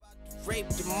rape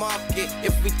the market.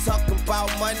 If we talking about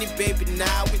money, baby,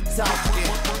 now we talking.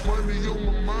 Money on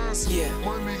my mind, Yeah.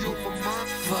 money on my mind.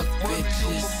 Fuck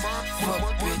bitches, fuck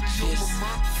bitches,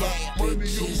 fuck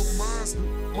bitches.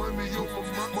 Money on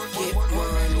my mind, Get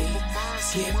money,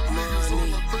 get money,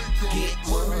 get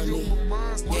money,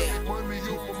 yeah.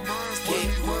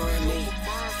 Get money,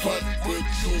 fuck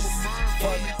bitches,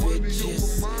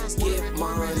 get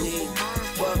money,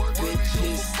 fuck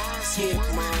bitches, get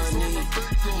money,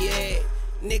 yeah.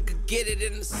 Nigga, get it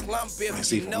in the slump if And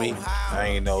see, you for know me, how. I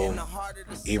ain't In no the heart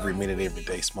of the every slump, minute, every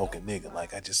day smoking nigga.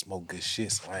 Like, I just smoke good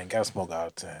shit, so I ain't gotta smoke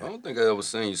all the I time. don't think I ever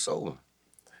seen you sober.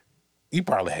 You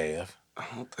probably have. I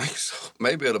don't think so.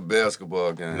 Maybe at a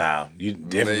basketball game. Nah, you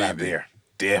definitely not Maybe. there.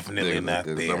 Definitely Nigga, not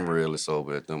 'cause there. I'm really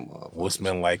sober at them motherfuckers. We'll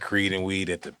smell like Creed and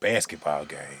weed at the basketball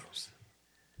games.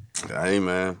 Hey,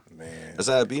 man. Man. That's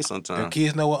how it be Them sometimes.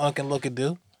 kids know what Uncle Lucky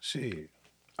do. Shit.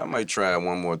 I might try it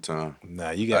one more time. Nah,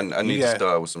 you got. I need to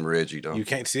start with some Reggie, though. You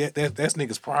can't see that. That's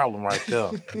niggas' problem right there.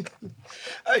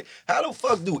 Hey, how the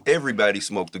fuck do everybody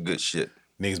smoke the good shit?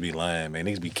 Niggas be lying, man.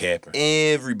 Niggas be capping.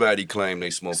 Everybody claim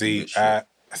they smoke the good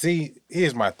shit.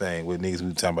 Here's my thing with niggas.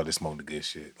 We talking about they smoke the good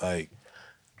shit. Like,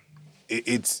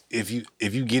 it's if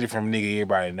you get it from a nigga,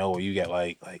 everybody know it. You got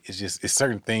like it's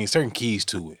certain things, certain keys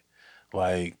to it.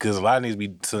 Like, cause a lot of niggas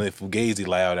be selling fugazi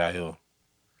loud out here.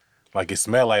 Like, it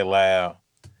smell like loud,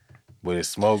 but it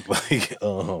smoke like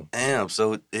Damn,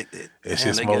 so it damn, shit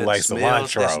they smoke got like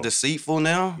smells that's cilantro. deceitful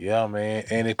now. Yeah, man.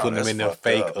 And they put them that's in the fucked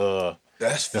fake up.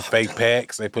 That's the fucked fake up.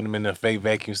 packs. They put them in the fake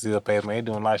vacuum seal packs. Man, they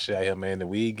doing a lot of shit out here, man. The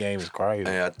weed game is crazy.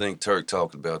 Hey, I think Turk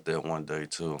talked about that one day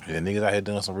too. Yeah, niggas out here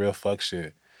doing some real fuck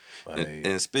shit. Like,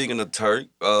 And speaking of Turk,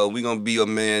 we gonna be a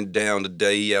man down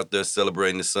today. He out there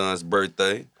celebrating his son's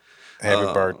birthday.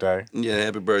 happy birthday. Yeah,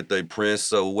 happy birthday, Prince.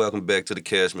 So welcome back to the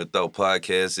Cashmere Thought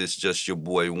Podcast. It's just your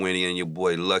boy Winnie and your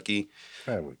boy Lucky.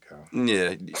 There we go.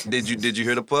 Yeah. Did you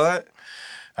hear the pod?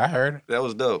 I heard it. That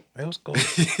was dope. It was cool.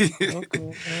 It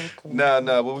was cool. Nah,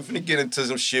 but we finna get into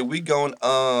some shit. We gon'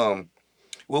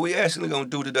 what we actually gonna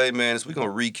do today, man, is we gonna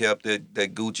recap that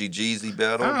Gucci Jeezy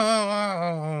battle.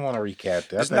 I don't want to recap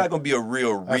that. It's not gonna be a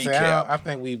real recap I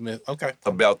think we've been okay.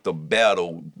 about the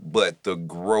battle, but the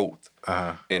growth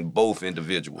Uh-huh. in both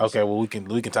individuals. Okay, well we can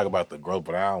talk about the growth,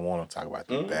 but I don't want to talk about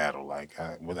the battle. Like,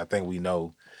 I think we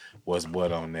know what's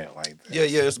what on that. Like, that.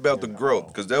 Yeah, it's about the growth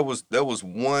because there was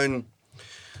one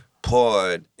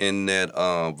part in that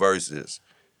verses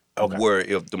where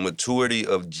if the maturity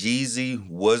of Jeezy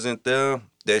wasn't there,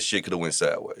 that shit could have went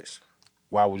sideways.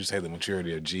 Why would you say the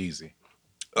maturity of Jeezy?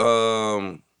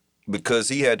 Because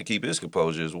he had to keep his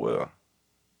composure as well.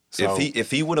 So, if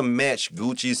he would have matched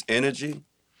Gucci's energy,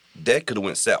 that could have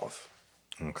went south.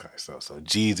 Okay, so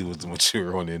Jeezy was the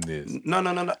mature one in this. No.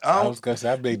 I was gonna say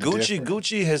I beg to differ.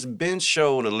 Gucci has been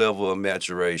shown a level of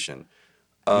maturation.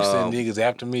 You send niggas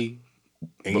after me,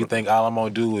 and you think all I'm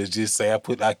gonna do is just say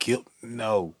I killed?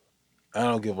 No, I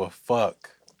don't give a fuck.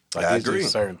 Like, I it's agree.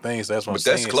 Just certain things. That's what But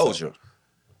I'm that's saying. closure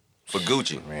for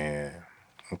Gucci. Man,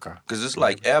 okay. Because it's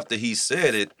like after he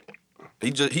said it,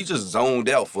 he just zoned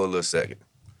out for a little second.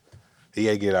 He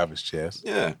had to get it off his chest.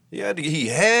 Yeah, he had to get He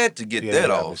had to that get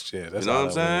it off. his chest. You know what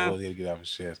I'm saying? He had to get it off his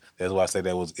chest. That's why I say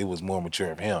it was more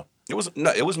mature of him. It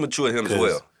was mature of him as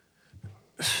well.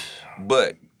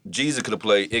 But Jeezy could have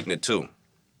played ignorant too.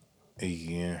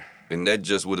 Yeah. And that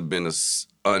just would have been an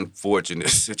unfortunate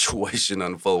situation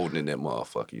unfolding in that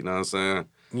motherfucker. You know what I'm saying?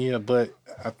 Yeah, but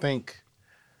I think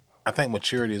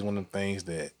maturity is one of the things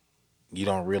that you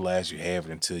don't realize you have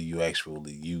it until you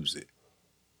actually use it.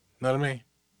 Know what I mean?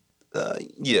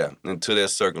 Yeah, until that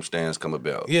circumstance come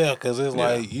about. Yeah, because it's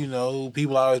Yeah. like,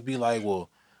 people always be like, well,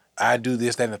 I do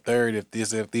this, that, and the third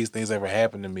if these things ever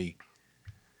happen to me.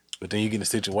 But then you get in a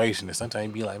situation and sometimes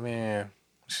you be like, man,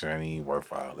 shit ain't even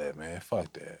worth all that, man.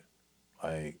 Fuck that.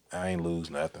 Like, I ain't lose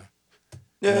nothing.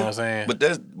 Yeah. You know what I'm saying?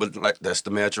 But that's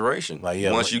the maturation. Like,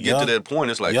 yeah, once you get to that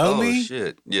point, it's like, Young oh me?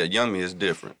 shit. Yeah, Young Me is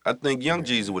different. I think Young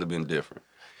Jeezy would have been different.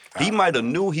 He might have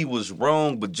knew he was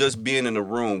wrong, but just being in the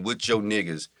room with your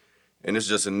niggas, and it's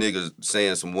just a nigga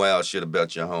saying some wild shit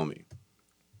about your homie.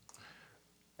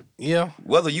 Yeah.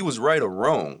 Whether you was right or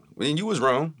wrong. I mean, you was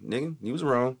wrong, nigga. You was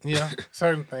wrong. Yeah,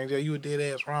 certain things, yeah, you were dead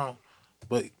ass wrong.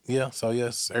 But yeah, so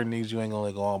yes, certain things you ain't gonna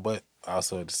let go on. But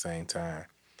also at the same time,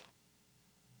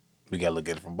 we gotta look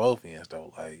at it from both ends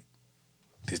though. Like,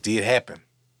 this did happen.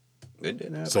 It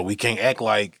didn't happen. So we can't act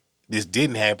like this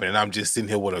didn't happen and I'm just sitting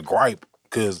here with a gripe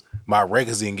because my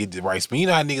records didn't get the right spin. You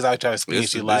know how niggas out try to spin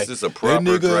shit like, this is a proper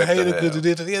that nigga gripe to hater because have. of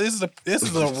this. Yeah, this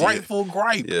is a rightful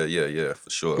gripe. Yeah, for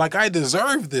sure. Like, I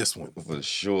deserve this one. For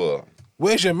sure.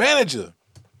 Where's your manager?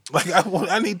 Like,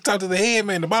 I need to talk to the head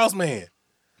man, the boss man.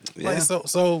 Like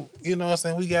so you know what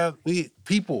I'm saying?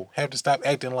 People have to stop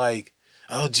acting like,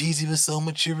 oh, Jeezy was so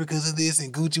mature because of this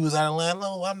and Gucci was out of line.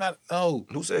 No, I'm not. No.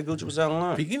 Who said Gucci was out of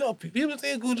line? You know, people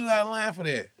say Gucci was out of line for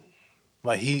that.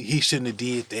 Like he shouldn't have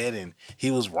did that and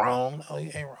he was wrong. No,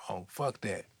 he ain't wrong. Fuck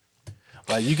that.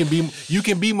 Like you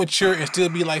can be mature and still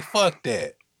be like, fuck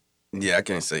that. Yeah, I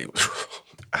can't say it was wrong.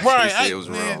 I Right, can't say it was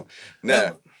wrong.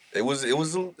 Nah, it was a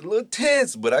little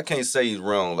tense, but I can't say he's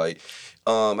wrong. Like,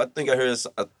 I think I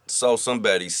saw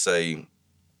somebody say,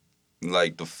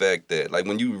 like, the fact that, like,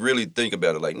 when you really think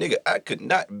about it, like, nigga, I could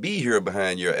not be here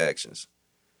behind your actions.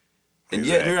 And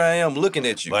yet here I am looking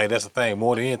at you. Like that's the thing.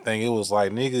 More than anything, it was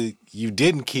like, nigga, you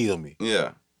didn't kill me.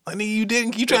 Yeah. Like nigga, you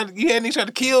didn't. You had niggas try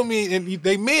to kill me and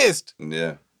they missed.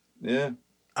 Yeah. Yeah.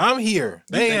 I'm here.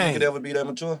 You think you could ever be that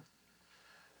mature?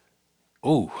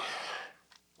 Ooh.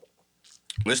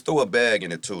 Let's throw a bag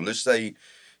in it too. Let's say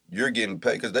you're getting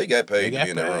paid because they got paid to be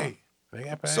in the room. They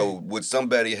got paid. So would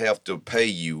somebody have to pay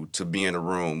you to be in a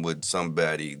room with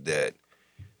somebody that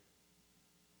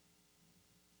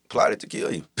plotted to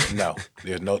kill you? No,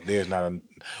 there's not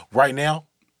right now.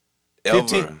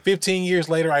 Ever. 15 years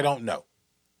later, I don't know.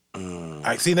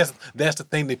 I see that's the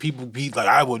thing that people be like,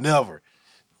 I would never.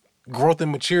 Growth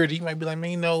and maturity, you might be like,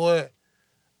 man, you know what?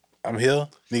 I'm here.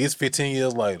 Nigga, it's 15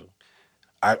 years later.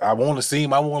 I want to see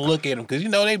him. I want to look at him because, you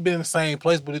know, they've been in the same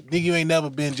place, but nigga, you ain't never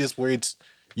been just where it's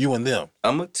you and them.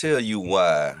 I'm going to tell you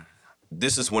why.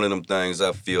 This is one of them things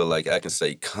I feel like I can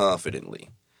say confidently.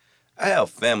 I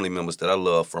have family members that I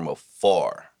love from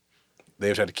afar.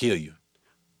 They've tried to kill you.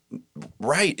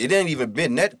 Right. It ain't even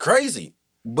been that crazy.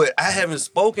 But I haven't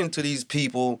spoken to these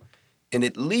people in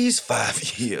at least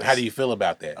 5 years. How do you feel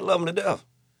about that? I love them to death.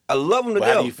 I love them to But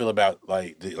death. how do you feel about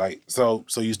so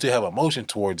you still have emotion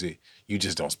towards it, you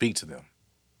just don't speak to them?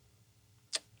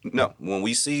 No, when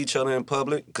we see each other in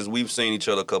public, because we've seen each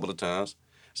other a couple of times,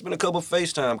 there's been a couple of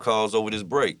FaceTime calls over this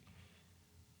break.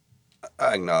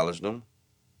 I acknowledge them,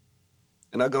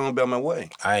 and I go about my way.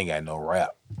 I ain't got no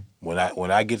rap. When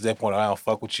I get to that point, I don't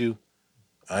fuck with you.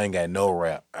 I ain't got no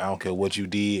rap. I don't care what you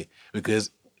did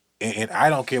because, and I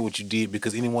don't care what you did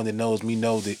because anyone that knows me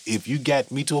knows that if you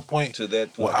got me to a point,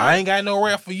 well, I ain't got no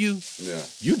rap for you. Yeah,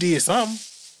 you did something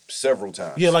several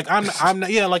times. Yeah, like I'm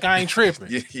not. Yeah, like I ain't tripping.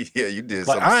 yeah, you did.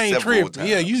 Like something I ain't several tripping. times.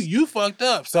 Yeah, you fucked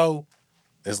up. So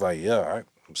it's like, yeah.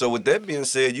 So with that being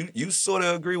said, you sort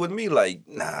of agree with me, like,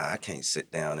 nah, I can't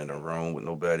sit down in a room with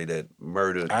nobody that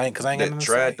murdered, that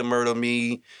tried to murder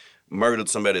me, murdered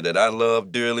somebody that I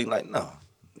love dearly. Like, no,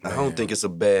 man. I don't think it's a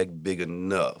bag big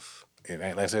enough. It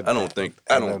ain't like I said. I don't think.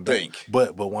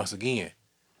 But once again,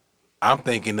 I'm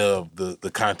thinking of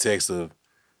the context of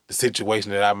the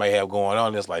situation that I may have going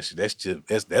on. It's like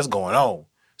that's going on.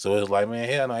 So it's like, man,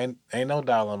 hell no, ain't no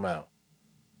dollar amount.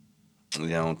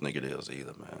 Yeah, I don't think it is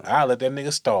either, man. I'll let that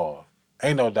nigga starve.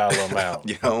 Ain't no dollar amount.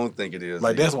 Yeah, I don't think it is.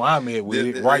 Like either. That's why I'm at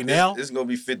with it. Right now, it's gonna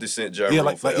be 50 Cent gyro. Yeah,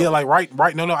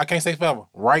 right. No, I can't say forever.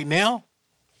 Right now,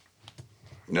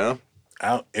 no.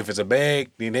 If it's a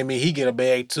bag, then that mean he get a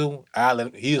bag too.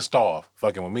 He'll starve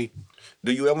fucking with me.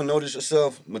 Do you ever notice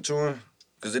yourself maturing?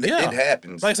 Because it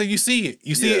happens. Like so, you see it.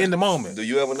 You see it in the moment. Do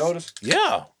you ever notice?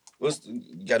 Yeah.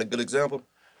 You got a good example?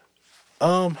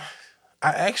 I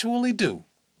actually do.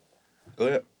 Go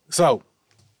ahead. So,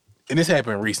 and this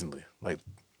happened recently, like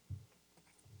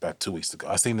about 2 weeks ago.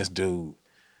 I seen this dude.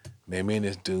 Man, me and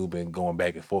this dude been going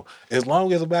back and forth. As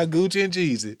long as about Gucci and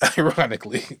Jeezy,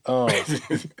 ironically.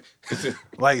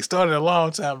 Like, started a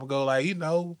long time ago. Like, you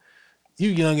know, you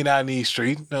young and out in these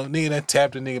streets. You know, nigga that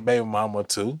tapped a nigga baby mama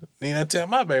too. Nigga that tapped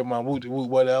my baby mama,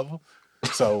 whatever.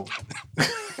 So.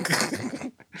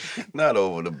 Not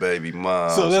over the baby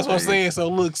mom. So that's what I'm saying. So,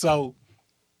 look,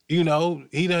 you know,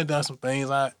 he done some things.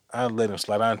 I let him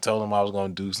slide. I told him I was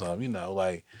gonna do something, you know,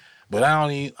 like, but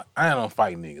I don't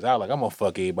fight niggas. I'm gonna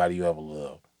fuck everybody you ever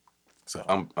loved. So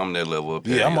I'm that level up.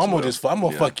 Yeah, I'm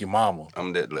gonna fuck your mama.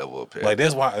 I'm that level up. Like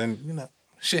that's why, and you know,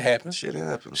 shit happens.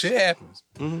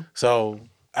 Mm-hmm. So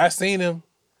I seen him,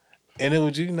 and it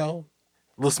was, you know,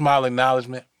 a little small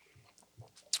acknowledgement.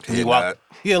 A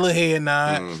little head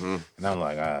nod. Mm-hmm. And I'm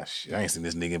like, shit, I ain't seen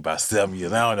this nigga in about 7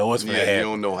 years. I don't know what's gonna happen. You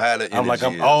don't know how to. I'm like,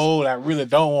 I'm old. I really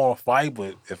don't want to fight,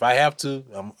 but if I have to,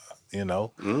 you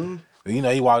know. Mm-hmm. But, you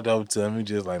know, he walked over to him. He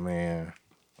just like, man,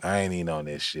 I ain't even on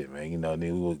that shit, man. You know,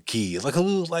 nigga, we were kids. Like,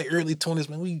 we was like early 20s,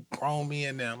 man. We grown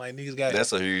men now. Like, niggas got.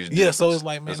 That's a huge difference. Yeah, so it's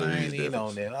like, man, I ain't even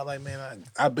on that. I like, man,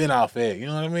 I've been off that. You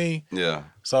know what I mean? Yeah.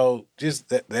 So just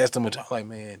that's the much. I'm like,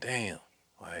 man, damn.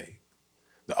 Like,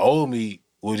 the old me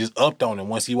was just upped on him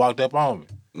once he walked up on me.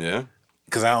 Yeah.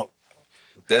 Cause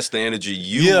That's the energy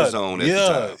you was on at the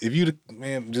time. If you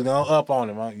man just go up on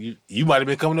him, huh? You might have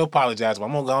been coming to apologize, but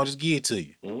I'm gonna go and just give it to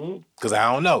you. Cause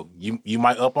I don't know. You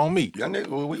might up on me. Y'all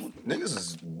niggas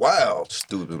is wild,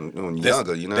 stupid when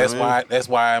younger. You know That's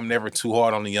why I'm never too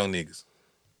hard on the young niggas.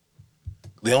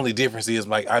 The only difference is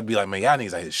like I'd be like, man, y'all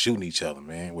niggas out here shooting each other,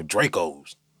 man, with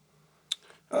Dracos.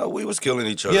 We was killing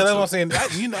each other. Yeah, that's too. what I'm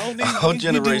saying. You know, Our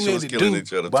generation was killing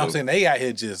each other But too. I'm saying they out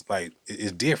here just like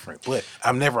it's different. But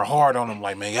I'm never hard on them.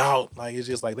 Like, man, y'all like it's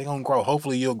just like they gonna grow.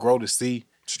 Hopefully you'll grow to see.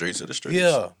 Streets of the streets.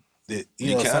 Yeah,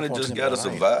 You kind of just gotta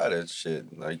survive that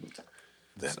shit. Like,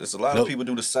 it's a lot of people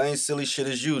do the same silly shit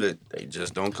as you that they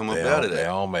just don't come up out of that. They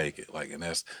don't make it. Like, and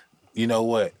that's, you know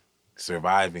what?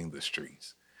 Surviving the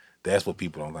streets. That's what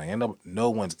people don't think. And no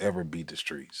one's ever beat the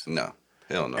streets. No,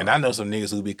 hell no. And I know some niggas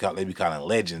who be calling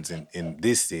legends in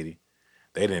this city.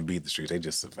 They didn't beat the streets. They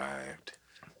just survived.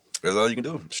 That's all you can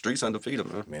do. Streets undefeated,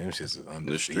 man. Man, them shits is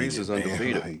undefeated. The streets is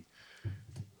undefeated. Like,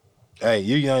 hey,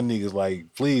 you young niggas, like,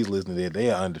 please listen to that.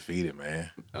 They are undefeated, man.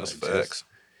 That's like, facts. Just,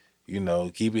 you know,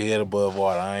 keep your head above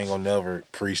water. I ain't gonna never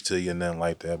preach to you or nothing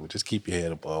like that, but just keep your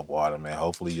head above water, man.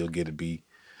 Hopefully you'll get to be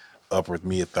upper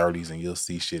mid-30s and you'll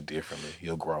see shit differently.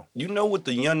 You'll grow. You know what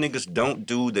the young niggas don't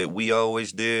do that we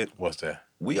always did? What's that?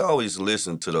 We always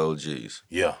listen to the OGs.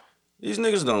 Yeah. These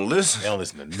niggas don't listen. They don't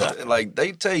listen to nothing. Like,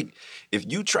 they take, if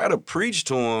you try to preach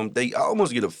to them, they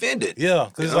almost get offended. Yeah,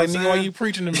 because it's like, nigga, why you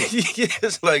preaching to me? Yeah,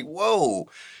 it's like, whoa.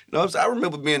 You know what I'm saying? I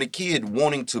remember being a kid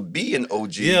wanting to be an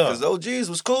OG Yeah. because OGs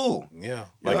was cool. Yeah. You know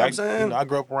Like, what I'm saying? I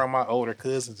grew up around my older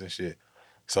cousins and shit.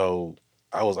 So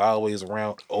I was always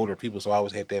around older people, so I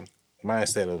always had that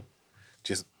mindset of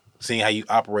just seeing how you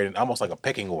operated, almost like a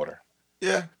pecking order.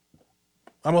 Yeah.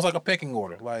 Almost like a pecking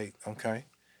order. Like, okay,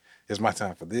 it's my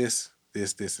time for this,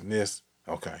 and this.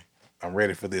 Okay, I'm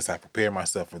ready for this. I prepare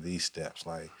myself for these steps.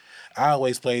 Like, I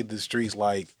always played the streets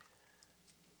like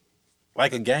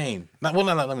a game. Let me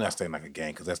not say like a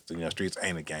game, because that's, streets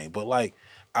ain't a game. But like,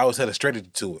 I always had a strategy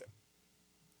to it.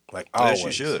 Like, always.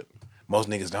 Yes, you should. Most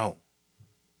niggas don't.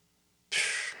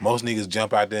 Most niggas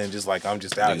jump out there and just like, I'm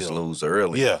just out Niggas here. lose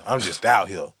early. Yeah, I'm just out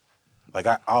here. Like,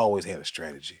 I always had a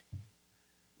strategy.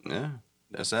 Yeah.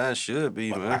 That's how it should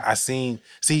be, man.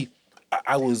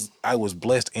 I was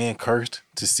blessed and cursed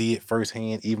to see it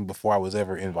firsthand, even before I was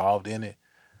ever involved in it.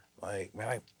 Like,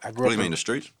 man, I grew What up. do you mean, the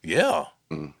streets? Yeah.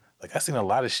 Mm. Like, I seen a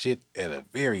lot of shit at a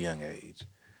very young age.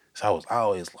 So I was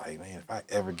always like, man, if I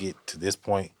ever get to this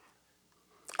point,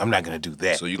 I'm not gonna do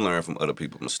that. So you learn from other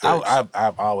people's mistakes.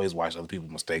 I've always watched other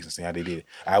people's mistakes and seen how they did it.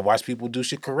 I watch people do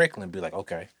shit correctly and be like,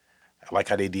 okay, I like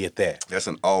how they did that. That's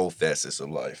in all facets of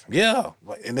life. Yeah,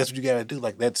 like, and that's what you gotta do.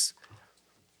 Like, that's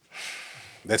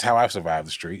how I've survived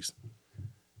the streets.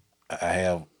 I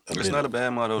have. It's not a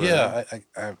bad motto. Yeah,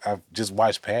 I've just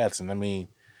watched paths, and I mean,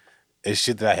 it's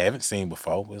shit that I haven't seen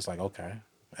before. But it's like, okay,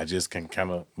 I just can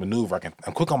kind of maneuver.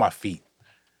 I'm quick on my feet,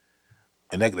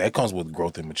 and that comes with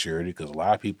growth and maturity. Because a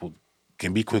lot of people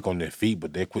can be quick on their feet,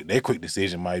 but their quick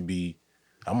decision might be,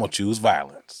 I'm gonna choose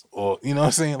violence, or you know what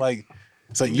I'm saying, like.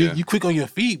 So you quick on your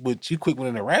feet, but you quick with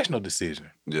an irrational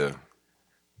decision. Yeah.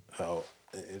 So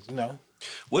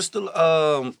What's the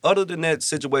other than that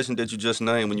situation that you just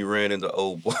named when you ran into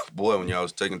old boy when y'all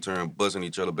was taking turn busting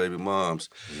each other baby moms?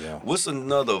 Yeah. What's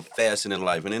another facet in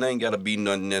life? And it ain't gotta be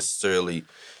nothing necessarily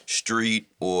street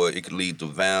or it could lead to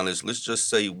violence. Let's just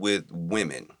say with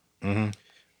women. Mm-hmm.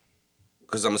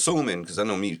 Because I'm assuming, because I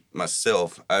know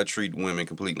myself, I treat women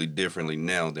completely differently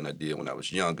now than I did when I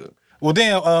was younger. Well,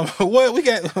 damn, what we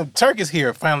got? Turk is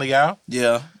here finally, y'all.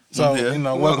 Yeah. So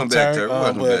Yeah. welcome back, Turk. Turk.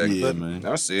 Welcome back. Yeah, man.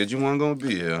 I said you weren't gonna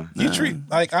be here. You treat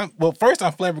first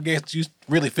I'm flabbergasted. You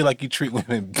really feel like you treat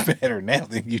women better now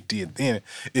than you did then.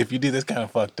 If you did, that's kind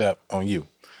of fucked up on you.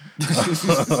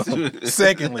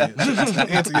 Secondly, to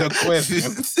answer your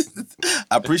question,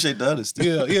 I appreciate the honesty.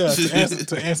 yeah.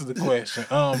 To answer the question,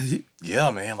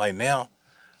 yeah, man. Like now,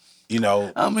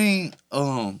 I mean,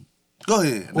 go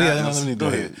ahead. Well, yeah, let me go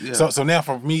ahead. Yeah. So now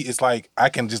for me, it's like I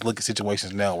can just look at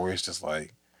situations now where it's just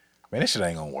like, man, this shit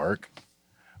ain't gonna work.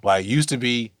 Like, used to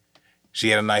be, she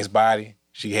had a nice body.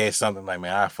 She had something like,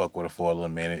 man, I fuck with her for a little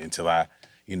minute until I,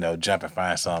 jump and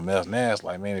find something else. Now it's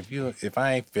like, man, if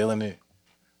I ain't feeling it,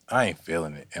 I ain't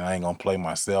feeling it, and I ain't gonna play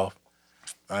myself.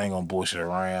 I ain't gonna bullshit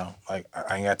around. Like,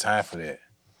 I ain't got time for that.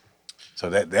 So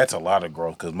that's a lot of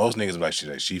growth, because most niggas be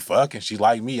like, she fucking, she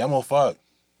like me, I'm gonna fuck.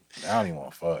 I don't even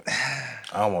want to fuck.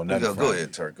 I don't want nothing. Go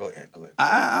ahead, Turk. Go ahead.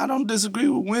 I don't disagree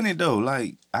with Winnie though.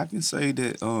 Like, I can say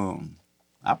that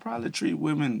I probably treat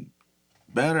women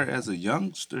better as a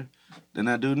youngster than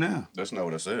I do now. That's not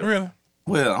what I said. Really?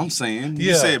 Well, I'm saying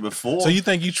you Yeah. said before. So you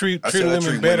think you treat I said I women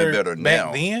treat better women better back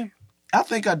now. then? I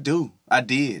think I do. I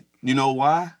did. You know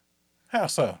why? How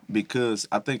so? Because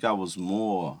I think I was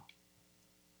more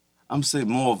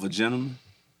of a gentleman.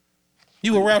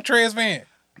 You a Ralph Trez fan?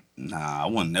 Nah, I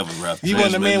wasn't never rap. You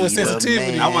wasn't a man with You a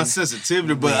sensitivity. man. I wasn't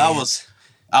sensitivity, but I was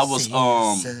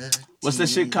what's that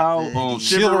shit called?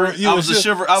 Chivalrous. You I was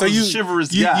a you,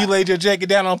 chivalrous guy. You laid your jacket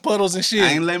down on puddles and shit. I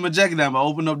ain't lay my jacket down, but I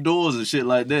opened up doors and shit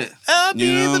like that. I'll be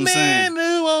You know the what I'm man saying?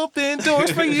 who opened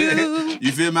doors for you.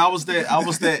 You feel me? I was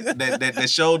that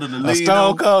shoulder to A lean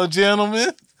stone on. cold gentleman.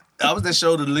 I was that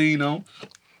shoulder to lean on.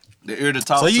 The ear to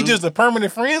talk So to. you just a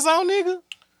permanent friend zone nigga?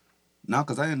 No,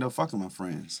 because I ended up fucking my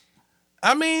friends.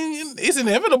 I mean, it's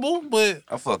inevitable, but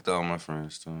I fucked all my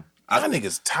friends too. y'all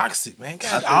niggas toxic, man.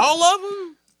 God, all of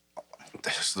them?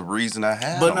 That's the reason I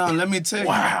have. But no, let me tell you.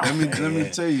 Wow, let me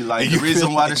tell you. Like You the reason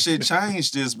feel why the like- shit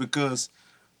changed is because,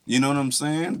 you know what I'm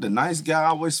saying? The nice guy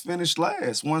always finished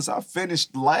last. Once I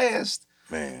finished last,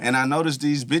 Man. and I noticed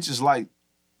these bitches like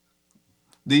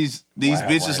these Wow,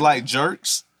 bitches wow. like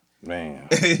jerks. Man.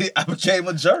 I became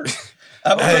a jerk.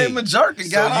 I became a jerk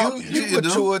and got so out. you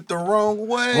matured the wrong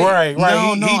way. Right,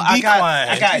 right. No, he I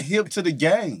declined. got hip to the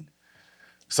game.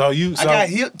 So you I got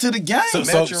hip to the game. so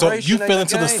Maturation you ain't fell the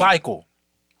into the game. cycle.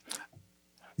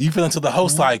 You fell into the hoe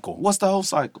cycle. What's the whole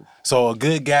cycle? So a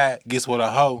good guy gets with a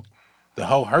hoe. The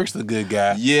hoe hurts the good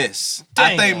guy. Yes.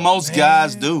 I think Damn, most man.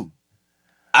 guys do.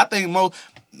 I think most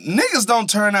niggas don't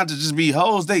turn out to just be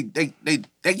hoes. They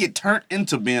get turned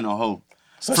into being a hoe.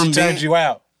 So From she turned being- you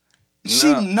out.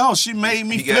 She made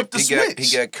me flip the switch.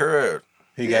 He got curved.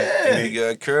 He got He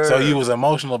got curved. so you was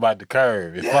emotional about the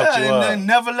curve. It fucked you and up. then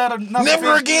never let her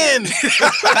Never again.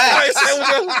 Facts.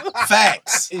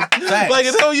 Facts. Like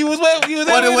it's who you was with. You was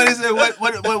What is it?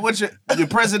 What your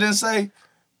president say?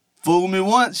 Fool me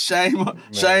once, shame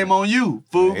on you.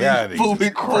 Fool me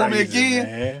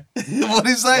again. What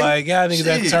he say? Like y'all niggas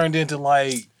that Shit. turned into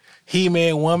like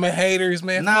He-Man woman haters,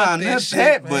 man. Nah, Fuck not shit,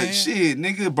 that, man. but shit,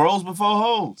 nigga, bros before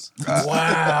hoes. Wow.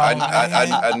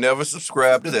 I never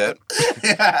subscribed to that.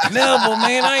 Never,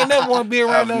 man. I ain't never want to be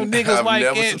around no niggas I've like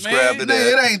never that, subscribed man. to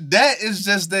Nigga, that. it ain't that. It's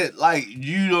just that, like,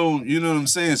 you don't, you know what I'm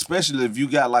saying? Especially if you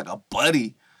got, like, a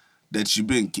buddy that you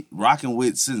been rocking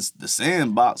with since the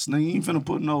sandbox. Nigga, you ain't finna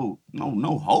put no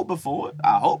hoe before it.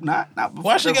 I hope not. Not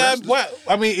before Why she the got rest. what?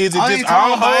 I mean, is it I just ain't all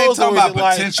talking about, I ain't hoes or talking is about it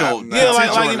like potential, yeah, like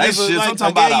potential if it's relationships. like I'm a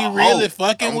talking guy about you a really hoe.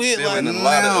 fucking I'm with, like feeling a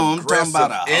lot no, of I'm talking aggressive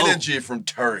about a hoe. energy from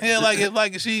Turk. yeah,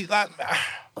 like she like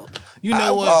you know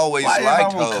I've what? always Why liked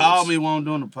everybody hoes. call me when I'm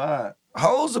doing the pod?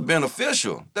 Hoes are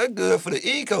beneficial. They're good for the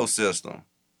ecosystem.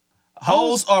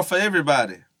 Hoes are for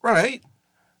everybody. Right.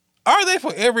 Are they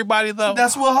for everybody though?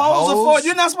 That's what hoes are Hoes- for.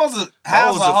 You're not supposed to have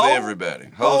Hoes a are hoe. for everybody.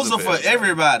 Hoes are for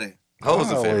everybody. Hoes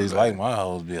I are for always everybody. like my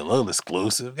hoes be a little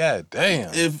exclusive. God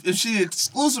damn. If she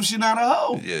exclusive, she not a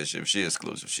hoe. Yeah, if she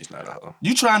exclusive, she's not a hoe.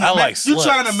 You trying to I make like you sluts.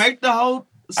 trying to make the hoe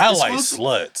I like exclusive?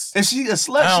 sluts. And she a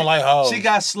slut. I don't like hoes. She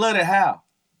got slutted how?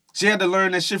 She had to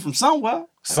learn that shit from somewhere.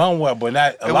 Somewhat, but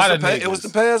not a lot of niggas. It was the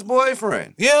past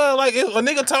boyfriend. Yeah, like a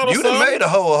nigga told us You done something. made a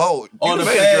hoe a hoe. On You the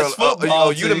done made a girl. fast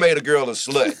football You done team. made a girl a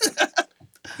slut.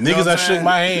 Niggas what I I'm shook saying?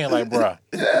 my hand like, bruh,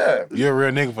 Yeah, you're a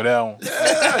real nigga for that one.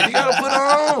 yeah, you gotta put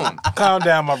her on. Calm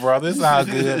down, my brother. It's all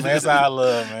good, man. It's all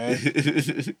love, man. You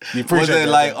Was appreciate it that,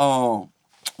 like man.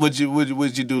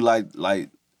 would you do like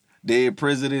dead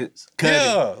presidents?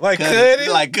 Yeah, like cut it.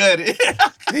 Like cut it.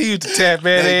 He used to tap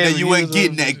that That ass. you ain't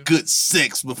getting that good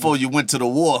sex before you went to the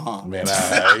war, huh? Man, all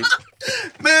right.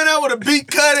 Man, I would have beat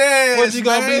cut ass. What you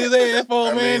gonna man. beat his ass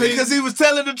for, man? Because he was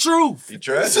telling the truth. He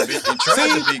tried to be. He tried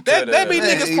to See, be that cut be ass.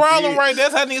 Man, niggas' he problem, did. right?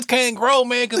 That's how niggas can't grow,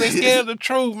 man, because they scared of the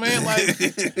truth, man.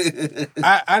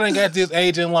 Like, I done got this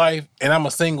age in life, and I'm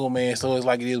a single man, so it's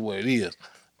like it is what it is.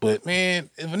 But, man,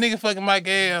 if a nigga fucking my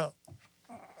gal,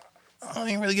 I don't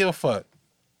even really give a fuck.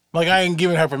 Like, I ain't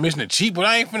giving her permission to cheat, but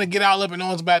I ain't finna get all up in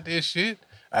arms about this shit.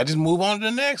 I just move on to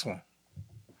the next one.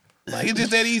 Like, it's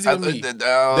just that easy to me.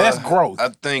 That's growth. I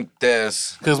think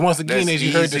that's Because once again, that's as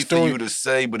you heard easy the for you story, to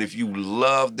say, but if you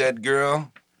love that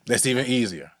girl, that's even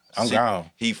easier. I'm gone.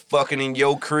 he fucking in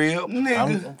your crib.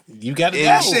 Nigga. You got to go.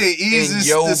 That shit easy In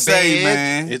your to say, bed.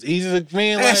 man. It's easy to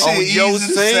man That like shit on your easy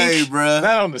to say, sink. bruh.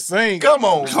 not on the sink. Come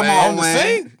on, Come man. on, the man.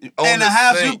 sink? On In the the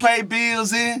house you sink. pay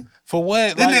bills in. For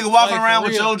what? This nigga walking around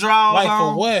with your drawers Like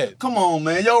on. for what? Come on,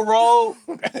 man. Your robe.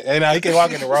 Hey, now he can't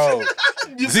walk in the road.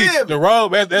 You See, feel me? the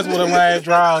robe, that's what I'm wearing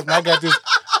draws. And I got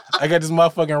this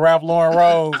motherfucking Ralph Lauren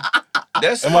robe.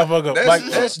 That's That motherfucker, That's, like-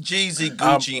 that's Jeezy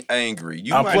Gucci angry.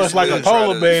 You I'm might plush as like well a try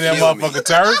polar to bear in that kill me. motherfucker,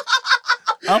 Turk.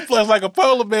 I'm plush like a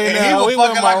polar bear And now. he He was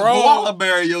wearing fucking my like a koala robe.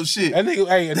 bear in your shit. That nigga,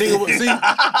 hey, a nigga,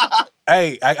 see,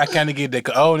 hey, I kind of get that.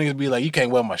 'Cause old niggas be like, you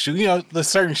can't wear my shoe. You know, the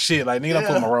certain shit. Like, nigga, don't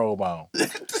put my robe on.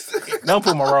 Don't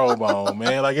put my robe on,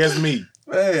 man. Like, that's me.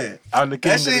 Man, I'm the king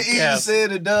that of the shit easy castle.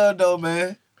 said and done though,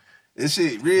 man. This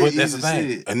shit real But that's easy the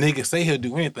thing. said. A nigga say he'll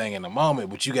do anything in a moment,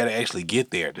 but you got to actually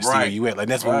get there to see where Right. you at. Like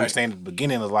that's what we were Right. saying at the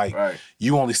beginning. Is like Right.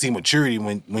 you only see maturity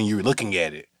when you're looking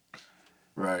at it.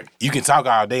 Right. You can talk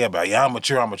all day about I'm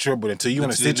mature, but until you in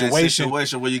a But in that situation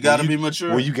where you gotta be mature.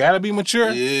 where you gotta be mature,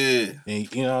 Yeah.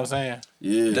 and you know what I'm saying?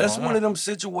 Yeah. That's one of them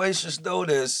situations though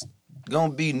that's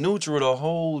gonna be neutral the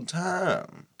whole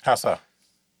time. How so?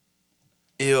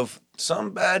 If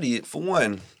somebody, for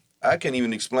one, I can't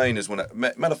even explain this.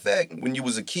 Matter of fact, when you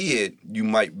was a kid, you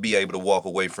might be able to walk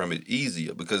away from it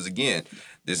easier because again,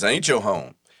 this ain't your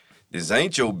home, this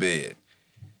ain't your bed.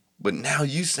 But now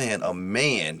you saying a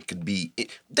man could be,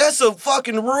 that's a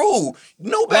fucking rule.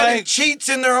 Nobody Like, cheats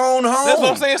in their own home. That's what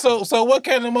I'm saying. So what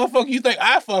kind of motherfucker you think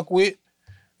I fuck with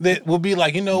that will be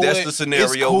like, you know That's what? the scenario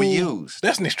It's cool. we used.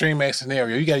 That's an extreme ass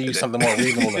scenario. You got to use something more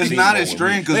reasonable. It's not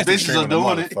extreme because bitches are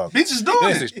doing it. Bitches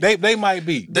doing it. They might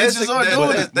be. Bitches are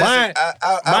doing it. Mine,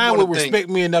 mine would respect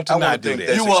me enough to not do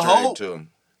that. You would hope.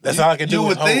 That's all I can do. You is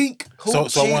would hope. think. Who So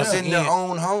once cheats in their again,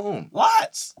 own home?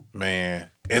 Lots.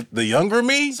 man, if the younger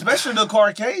me, Especially the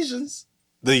Caucasians.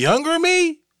 the younger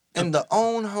me, In the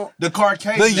own home? The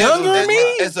Caucasians. The younger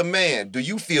me? As a man, do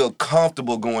you feel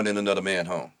comfortable going in another man's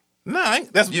home? nah,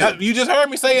 that's Yeah. you just heard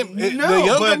me saying the No,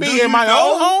 younger but do me you in my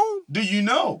know? own home. Do you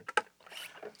know?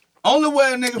 Only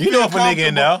way a nigga You feel know if a nigga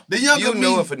in comfortable- there. The younger You me.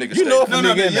 know if a nigga You know if stay- a No,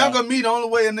 nigga the in there. younger me, the only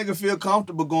way a nigga feel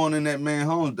comfortable going in that man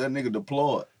home, that nigga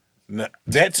deployed. Nah,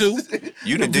 that too.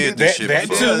 You done did this shit that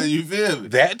before. too. You feel me?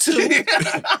 That too.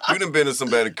 You done been in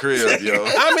somebody's crib, yo.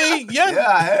 I mean, Yeah,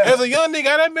 I have. as a young nigga,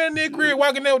 I done been in that crib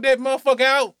walking there with that motherfucker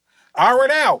out,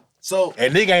 already out. So,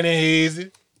 And nigga ain't in here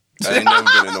easy. I ain't never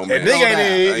been in no man. And nigga ain't in I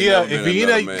here. ain't Yeah, never if been he in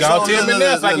in another there, man. go tell me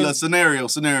now so I can.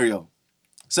 scenario.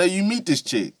 Say you meet this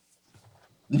chick,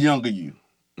 younger you.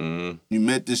 Mhm. You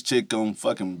met this chick on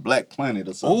fucking Black Planet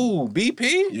or something. Ooh,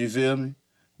 BP? You feel me?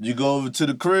 You go over to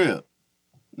the crib.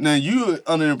 Now you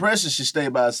under the impression she stay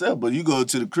by herself, but you go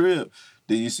to the crib,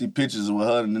 then you see pictures with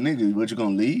her and the nigga. What you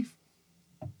gonna leave?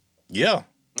 Yeah.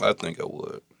 I think I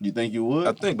would. You think you would?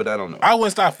 I think, but I don't know. I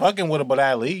wouldn't stop fucking with her, but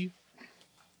I'd leave.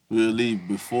 We'll leave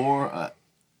before.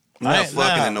 Not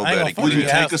fucking in nobody. I ain't gonna Would fuck you in your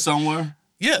take house. her somewhere?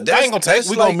 Yeah, I That's- ain't gonna take. that's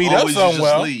We gonna like meet Or up would you just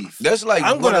somewhere. leave? That's like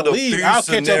I'm one gonna of the leave. few I'll catch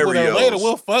up with her later. scenarios.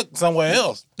 We'll fuck somewhere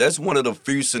else. That's one of the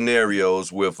few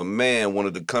scenarios where if a man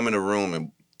wanted to come in the room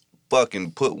and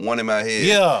fucking put one in my head,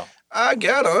 Yeah. I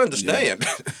gotta understand.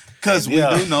 Because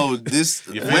Yeah. we do know this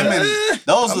feel women. me? Those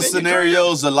I'm are in your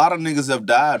scenarios a lot of niggas have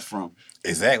died from.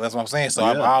 Exactly. That's what I'm saying. So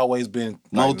I've Yeah. always been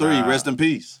Mo like, 3, nah. rest in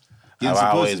peace. Getting I've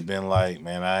some always pussy. been like,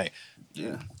 man,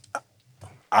 Yeah.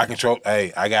 I control.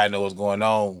 Hey, I gotta know what's going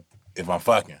on if I'm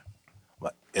fucking.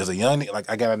 Like as a young nigga, like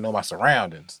I gotta know my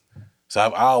surroundings. So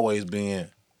I've always been.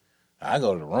 I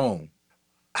go to the room.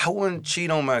 I wouldn't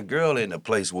cheat on my girl in the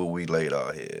place where we laid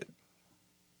our head.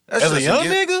 That's As a just young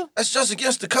against- nigga, That's just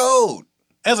against the code.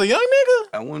 as a young nigga,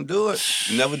 I wouldn't do it.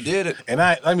 Never did it. and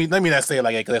let me not say it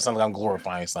like that because that sounds like I'm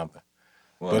glorifying something.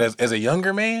 Well, But as a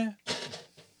younger man,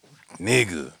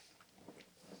 nigga,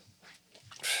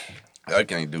 I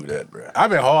can't do that, bro. I've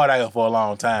been hard out here for a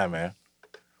long time, man.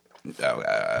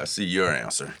 I see your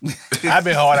answer. I've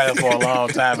been hard out here for a long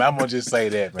time. I'm gonna just say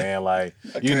that, man. Like,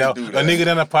 you know, do a that. nigga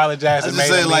done apologized I and just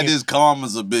made say it like amends. this: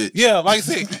 karma's a bitch. Yeah, like I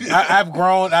said, I've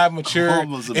grown, I've matured,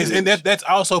 Almost a and bitch. that's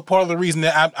also part of the reason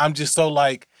that I'm just so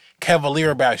like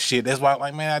cavalier about shit. That's why,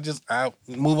 like, man, I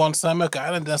move on to something else. 'Cause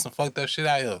I done some fucked up shit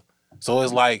out here, so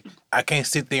it's like I can't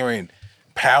sit there and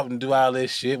pout and do all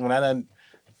this shit when I done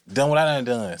what I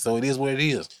done. So it is what it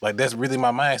is. Like that's really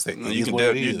my mindset. It You is can what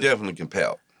it you is. definitely can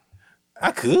pout. I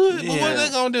could, but what Yeah. are they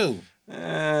gonna do?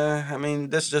 I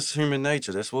mean, that's just human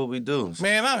nature. That's what we do.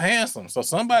 Man, I'm handsome, so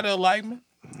somebody'll like me.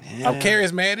 I'm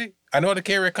charismatic. I know how to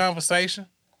carry a conversation.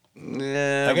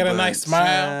 Yeah, I got a but, nice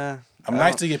smile. I'm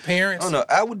nice to your I parents. don't know.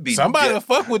 I would be. Somebody will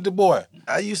fuck with the boy.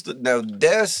 I used to. Now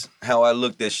that's how I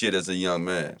looked at shit as a young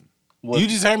man. You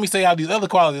just heard me say all these other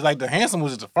qualities. Like the handsome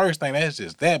was just the first thing. That's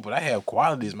just that. But I have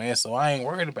qualities, man. So I ain't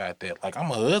worried about that. Like I'm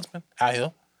a husband out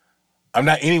here. I'm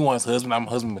not anyone's husband. I'm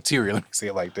husband material. Let me say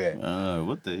it like that.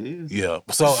 What the hell? Yeah.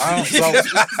 So I don't.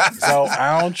 So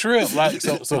I don't trip. Like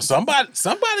so somebody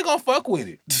gonna fuck with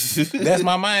it. That's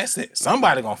my mindset.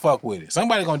 Somebody gonna fuck with it.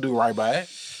 Somebody gonna do right by it.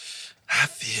 I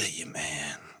feel you,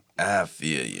 man. I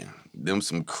feel you. Them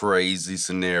some crazy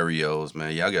scenarios,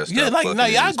 man. Y'all gotta stop. Yeah. Like fucking no,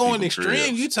 in y'all these going people's extreme.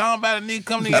 cribs. You talking about a nigga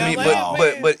coming to I mean, LA,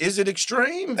 man. but is it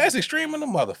extreme? That's extreme in the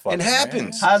motherfucker. It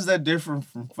happens. How's that different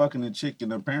from fucking a chick in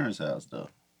her parents' house, though?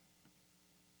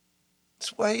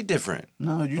 It's way different.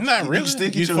 No, you Not you really. can still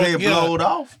You get your fuck- head yeah. blowed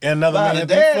off. And another by man, the you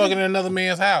daddy. fucking in another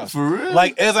man's house. For real?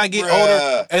 Like as I get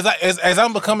older, Bruh. as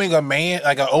I'm becoming a man,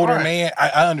 like an older Right. man,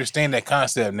 I understand that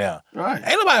concept now. Right.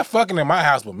 Ain't nobody fucking in my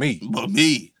house but me. But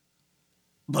me.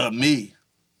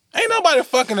 Ain't nobody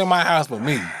fucking in my house but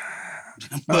me.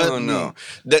 I don't know.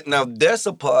 That's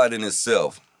a part in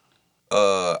itself.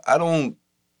 I don't,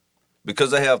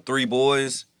 because I have 3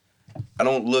 boys, I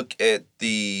don't look at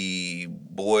the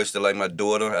boys that like my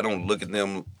daughter, I don't look at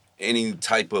them any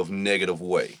type of negative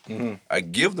way. Mm-hmm. I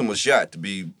give them a shot to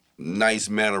be nice,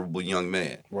 mannerable young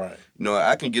man. Right. You know,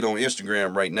 I can get on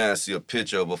Instagram right now and see a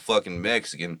picture of a fucking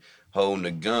Mexican holding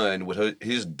a gun with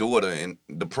his daughter in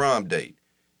the prom date.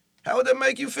 How would that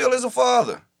make you feel as a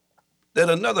father? That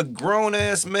another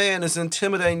grown-ass man is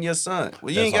intimidating your son.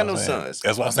 Well, you ain't got no sons.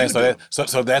 That's what I'm saying.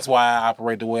 So that's why I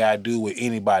operate the way I do with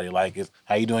anybody. Like, it's,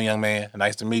 how you doing, young man?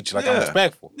 Nice to meet you. Like, I'm Yeah.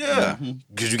 respectful. Yeah.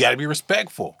 Because you got to be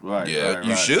respectful. Right. Yeah, right, you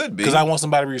right. should be. Because I want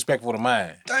somebody to be respectful to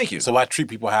mine. Thank you. So I treat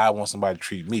people how I want somebody to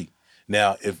treat me.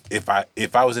 Now, if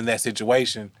I was in that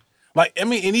situation, like, I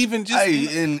mean, and even just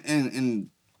Hey, and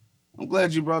I'm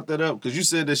glad you brought that up because you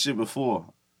said that shit before.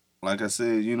 Like I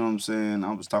said, you know what I'm saying?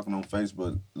 I was talking on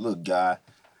Facebook. Look, guy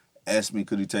asked me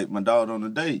could he take my daughter on a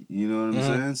date. You know what I'm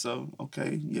saying? So,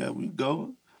 okay, yeah, we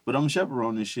go. But I'm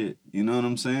chaperone this shit. You know what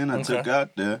I'm saying? I took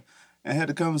out there and had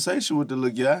a conversation with the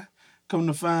little guy. Come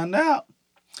to find out,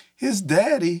 his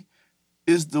daddy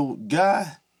is the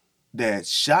guy that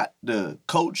shot the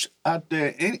coach out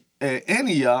there at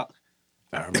Antioch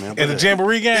I remember at the that.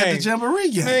 Jamboree game. at the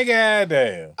Jamboree game. Man,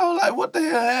 goddamn. I was like, what the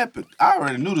hell happened? I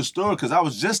already knew the story because I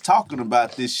was just talking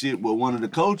about this shit with one of the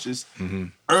coaches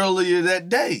earlier that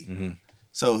day.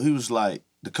 So he was like,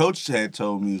 the coach had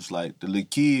told me, he was like, the little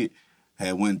kid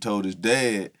had went and told his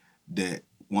dad that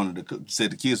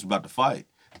said the kids were about to fight.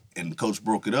 And the coach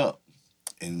broke it up.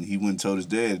 And he went and told his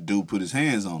dad, the dude put his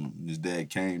hands on him. His dad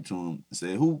came to him and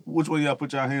said, which one of y'all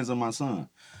put y'all hands on my son?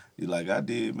 He's like, I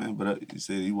did, man. But he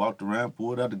said he walked around,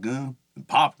 pulled out the gun, and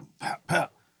popped him. Pop,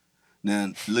 pop.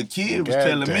 Now, the kid was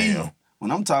telling me, Goddamn.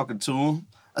 when I'm talking to him,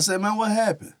 I said, man, what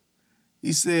happened?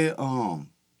 He said,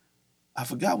 I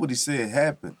forgot what he said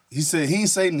happened. He said he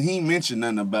ain't mentioned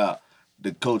nothing about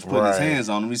the coach putting his Right. hands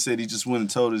on him. He said he just went and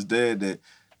told his dad that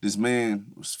this man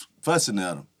was fussing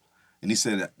at him. And he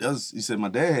said my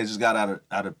dad had just got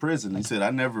out of prison. He said I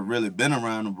never really been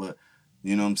around him, but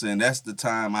you know what I'm saying, that's the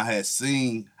time I had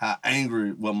seen how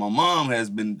angry what my mom has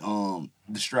been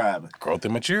describing. Growth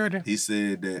and maturity. He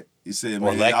said, Or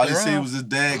man, lack all he thereof. said was his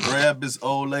dad grabbed this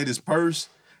old lady's purse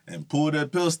and pulled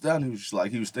that pistol down. He was just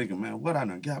like, he was thinking, man, what I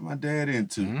done got my dad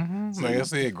into. So- Like I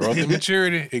said, growth and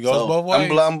maturity. It goes So, both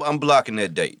ways. I'm blocking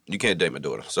that date. You can't date my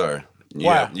daughter. Sorry.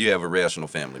 Why? You have a rational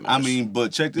family. I mean,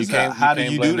 but check you this can't, out. How do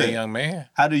can't you blame do that that? young man.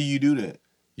 How do you do that?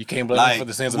 You can't blame him Like, for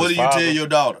the sins of what do his you father. tell your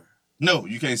daughter? No,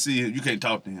 you can't see him. You can't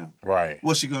talk to him. Right.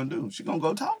 What's she gonna do? She gonna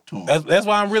go talk to him. That's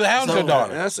why I'm really hounding So, your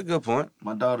daughter. that's a good point.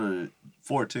 My daughter,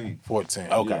 14. 14.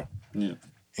 Okay. Yeah.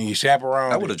 And you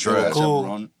chaperone. I would've it. You were tried. cool.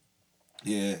 Chaperone.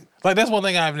 Yeah. Like, that's one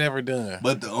thing I've never done.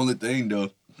 But the only thing though,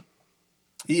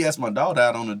 he asked my daughter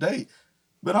out on a date,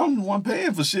 but I'm the one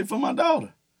paying for shit for my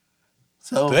daughter.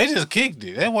 So They just kicked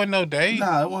it. That wasn't no date.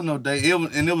 nah, it wasn't no date. It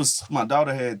was my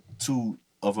daughter had 2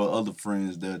 of her other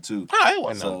friends there too. Nah, it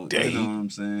wasn't So no date. you know what I'm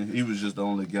saying? He was just the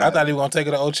only guy. I thought he was gonna take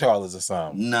her to O'Charlie's or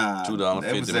something. Nah, $2.50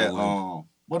 they was at movie.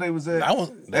 what they was at?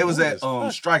 That was at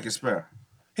fuck. Strike and Spare.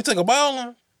 He took a ball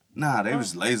on. Nah, they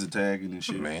was laser tagging and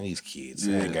shit. Man, these kids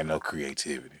Yeah. ain't got no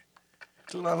creativity.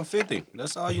 $2.50.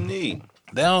 That's all you need.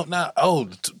 They don't not. Oh,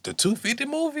 the 250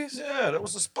 movies. Yeah, that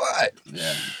was the spot.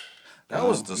 Yeah. That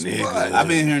was the nigga. spot. I've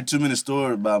been hearing too many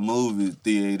stories about movie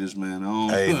theaters, man. I don't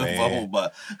Hey, know if I man.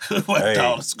 want my Hey.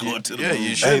 daughter's going to the Yeah, movie.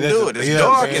 you should do it. It's yeah,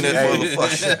 dark man. in that Hey.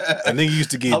 motherfucker. A nigga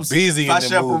used to get I'm- busy if I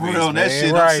in the movies, chaperone that man.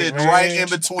 shit, Right, I'm sitting man. right in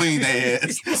between their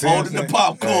ass, holding the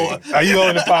popcorn. Hey. Are you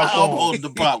holding the popcorn? I'm holding the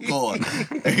popcorn.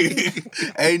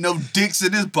 Ain't no dicks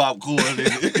in this popcorn.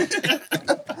 Nigga.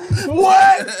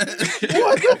 What?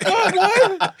 What the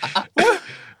fuck? What?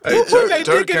 Who put that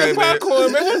dick in the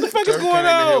popcorn, man? What the fuck is going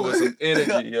on? With some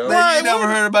energy, yo. Man, you never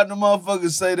heard about the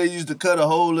motherfuckers say they used to cut a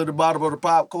hole in the bottom of the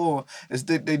popcorn and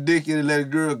stick their dick in and let a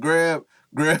girl grab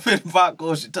in the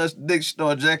popcorn. She touched the dick, she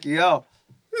start jacking off.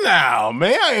 Nah,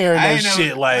 man, I ain't heard no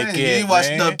shit like that. You ain't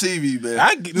watching man. up TV, man.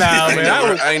 I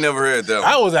ain't never heard that one.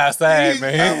 I was outside,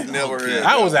 man. I've never heard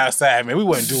I that was one. outside, man. We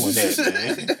wasn't doing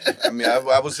that, man. I mean,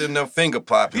 I was sitting there finger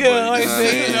popping. Yeah, but, like you I know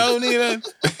said, you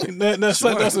what know, need to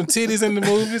suck up some titties in the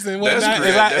movies and That's whatnot.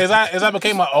 great. As I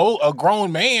became a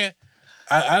grown man,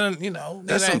 I don't, you know.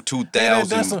 That's some That's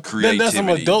 2000 some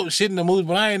creativity. adult shit in the movies,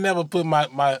 but I ain't never put my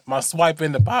swipe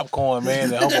in the popcorn,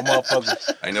 man, and hope a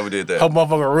motherfucker, I never did that. hope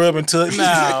motherfucker rub into it. Nah,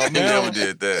 I never man.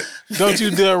 did that. Don't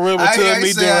you dare rub I into ain't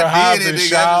me say during I Hobbs did it, and nigga. I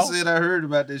Shaw. just said I heard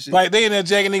about this shit. Like, they in there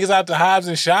jacking niggas out to Hobbs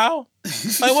and Shaw?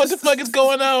 Like, what the fuck is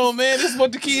going on, man? This is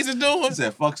what the kids are doing. He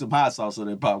said, fuck some hot sauce on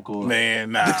that popcorn.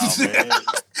 Man, nah, man.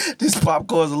 This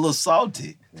popcorn's a little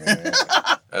salty.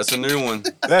 That's a new one.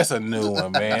 That's a new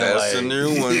one, man. That's like, a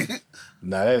new one.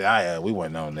 Nah, we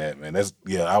wasn't on that, man.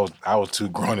 I was too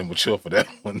grown and mature for that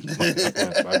one.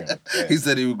 He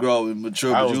said he was grown and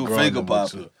mature, I but was you were grown finger and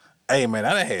popping. mature. Hey, man,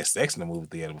 I done had sex in the movie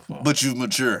theater before. But you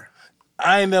mature.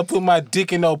 I ain't never put my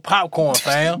dick in no popcorn,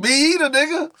 fam. Me either,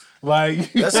 nigga.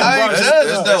 Like, That's, I ain't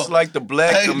judging, that's though. like the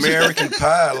black I ain't American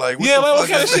pie. Like, what yeah, the like, what fuck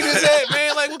kind of is shit is that,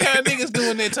 man? Like, what kind of niggas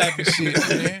doing that type of shit,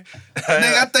 man?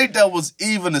 Nigga, I think that was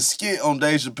even a skit on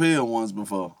Dave Chappelle once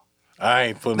before. I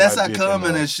ain't putting That's my how dick common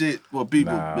in no. that shit where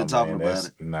people Nah, been talking man, about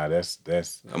it. Nah, that's.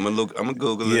 I'm gonna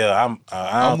Google it. Yeah,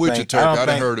 I'm with you, Turk. I done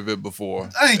think, heard of it before.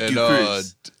 Thank you,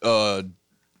 Chris.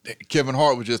 Kevin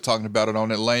Hart was just talking about it on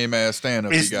that lame ass stand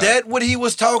up. Is that what he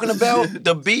was talking about?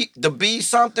 The B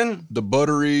something? the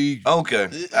buttery? Okay.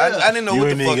 I didn't know You what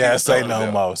ain't the even fuck he gotta was say talking no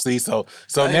about. more. See, so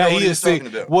I didn't now know what he he just was see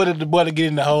talking about. what did the butter get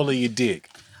in the hole of your dick?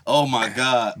 Oh my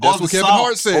God. That's Or what the Kevin salt.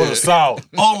 Hart Or said. the salt.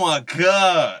 Oh my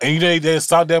God. And you know they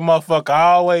salt that motherfucker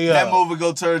all the way up. That movie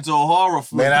go turn to a horror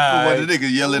flick. Man, When the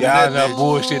nigga yelling y'all at not that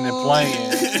bullshitting and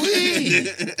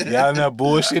playing. Y'all not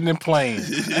bullshitting and playing. I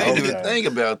didn't even think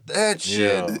about that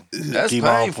shit. Yeah. That's Keep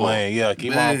painful. on playing. Yeah, keep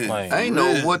Man. on playing. I ain't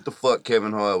know what the fuck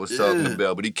Kevin Hart was talking Yeah.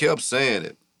 about, but he kept saying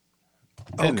it.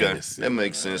 That Okay, nigga sick, that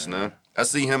makes sense now. I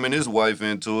see him and his wife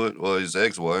into it, or his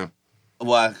ex-wife.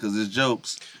 Why? Because it's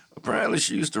jokes. Apparently,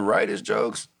 she used to write his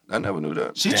jokes. I never knew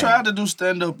that. She Damn. tried to do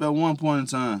stand up at one point in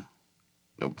time.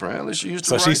 Apparently, she used to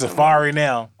So write she's them. Safari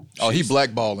now. Oh, he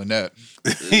blackballing that.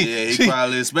 Yeah, he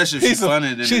probably, especially if she's funny.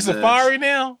 Than She's his ass. Safari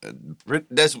now.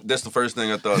 That's the first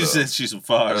thing I thought He of. said she's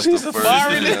Safari. That's She's the a first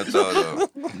fire thing I thought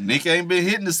of. Nick ain't been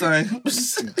hitting the same.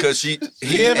 Because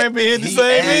Yeah, they been hitting the he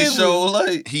same added- either. show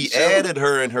like He added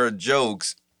her in her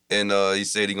jokes, and he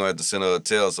said he gonna have to send her a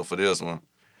Telsa for this one.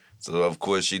 So of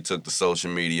course she took to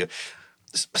social media.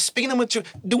 Speaking of mature,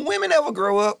 do women ever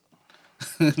grow up?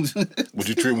 Would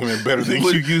you treat women better than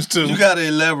Would- you used to? You gotta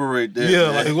elaborate that.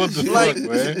 Yeah, man. like what the Like, fuck,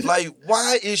 man? like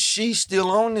why is she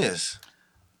still on this?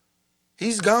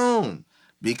 He's gone.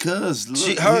 Because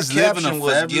look, Her he's living a caption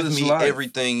was, "Give fabulous me life."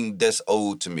 everything that's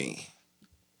owed to me."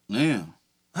 Yeah.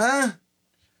 Huh?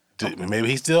 Dude, maybe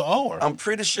he still owe her. I'm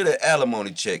pretty sure that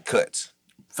alimony check cuts.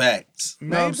 Facts. You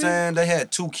know what I'm saying? They had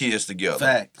 2 kids together.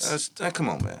 Facts. Come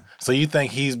on, man. So you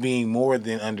think he's being more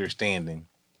than understanding?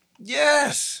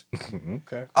 Yes.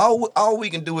 Okay. All we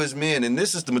can do as men, and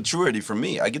this is the maturity for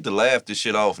me. I get to laugh this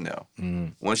shit off now.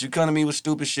 Once you come to me with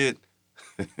stupid shit,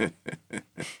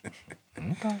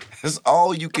 that's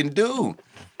all you can do.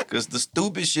 Because the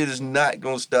stupid shit is not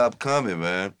going to stop coming,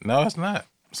 man. No, it's not.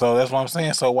 So that's what I'm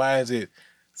saying. So why is it?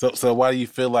 So why do you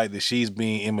feel like that she's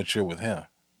being immature with him?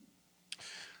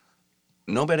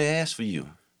 Nobody asked for you.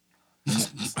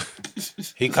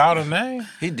 He called her name.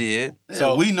 He did.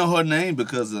 So- we know her name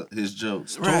because of his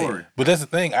jokes. Right. Tori. But that's the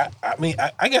thing. I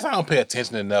guess I don't pay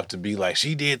attention enough to be like,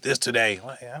 she did this today.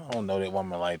 Like, I don't know that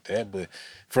woman like that. But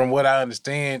from what I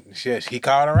understand, he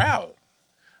called her out.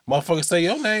 Motherfucker say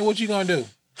your name, what you gonna do?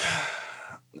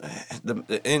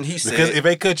 And he said, Because if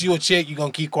they cut you a check, you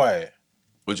gonna keep quiet.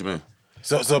 what you mean?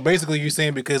 So basically you're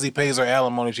saying because he pays her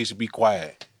alimony, she should be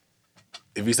quiet.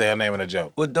 If you say her name in a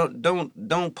joke. Well,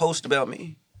 don't post about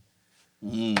me.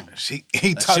 He She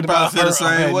talked probably about feel her the same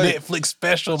on her way. Netflix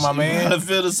special, my I man.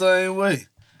 feel the same way.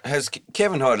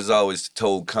 Kevin Hart has always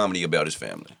told comedy about his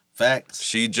family. Facts.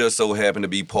 She just so happened to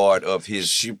be part of his.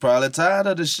 She probably tired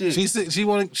of the shit. She said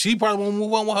she probably won't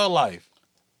move on with her life.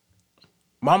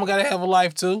 Mama gotta have a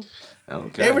life too.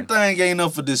 Okay. Everything ain't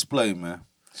up for display, man.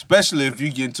 Especially if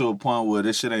you get to a point where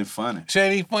this shit ain't funny. She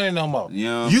ain't even funny no more. You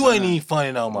know what You I'm ain't saying? even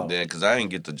funny no more. Yeah, because I didn't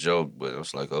get the joke, but I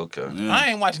was like, okay. Yeah. I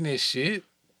ain't watching this shit.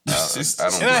 I don't And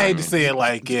I blame hate him. to say it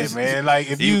like that, man. Like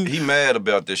if He mad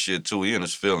about this shit too. He in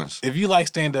his feelings. if you like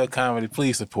stand-up comedy,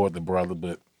 please support the brother,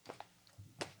 but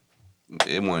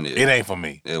It wasn't it. it ain't for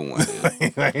me. It wasn't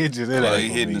it. Like, it Like, ain't he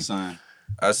for hitting me. the sign.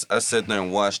 I sat there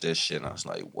and watched that shit, and I was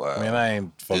like, wow. Man, I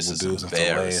ain't fuck this with is dudes since the last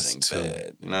embarrassing two.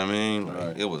 bad. You know what I mean?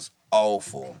 Like, it was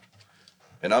awful.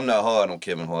 And I'm not hard on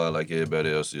Kevin Hart like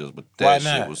everybody else is, but Why that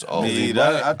not? shit was awful. Me,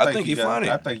 I think he funny.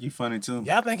 I think he funny too.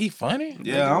 Y'all think he funny?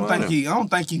 Yeah, I don't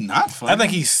think he not funny. I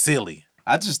think he's silly.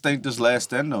 I just think this last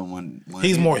stand up when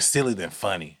He's more silly than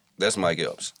funny. That's Mike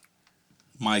Epps.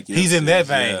 Mike. He's in that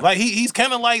vein. Yeah. Like he's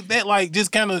kind of like that. Like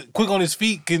just kind of quick on his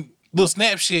feet. Can little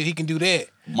snap shit. He can do that.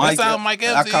 That's how Mike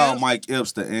Epps I call is. Mike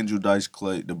Epps the Andrew Dice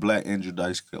Clay, the black Andrew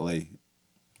Dice Clay,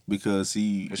 because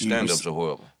His stand-ups are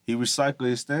horrible. he recycled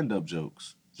his stand-up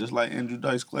jokes. Just like Andrew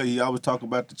Dice Clay, he always talk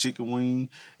about the chicken wing,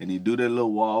 and he do that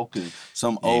little walk, and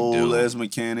some old ass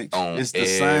mechanic. On It's the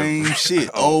every- same shit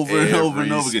on over and over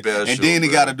and over every again. And special, then he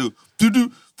bro. got to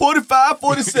do 45,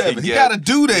 47. He got to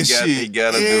do that shit he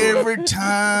gotta do it. every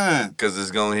time. Because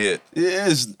it's going to hit.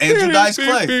 Yes, Andrew Dice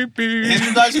Clay.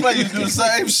 Andrew Dice Clay used to do the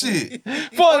same shit.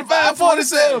 45,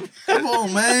 47. Come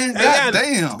on, man. God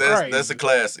damn. That's a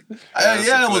classic.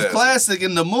 Yeah, it was classic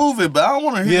in the movie, but I don't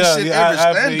want to hear shit every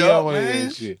stand-up,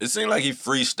 man. It seemed like he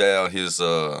freestyled his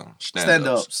stand-ups.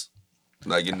 Stand-ups.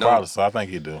 Like, you know, Probably so. I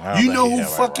think he do. I don't You think know he who have,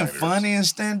 like, fucking writers. funny in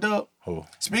stand-up? Who?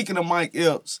 Speaking of Mike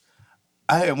Epps,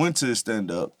 I had went to a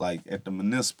stand-up like at the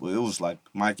Municipal. It was like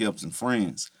Mike Epps and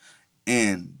friends.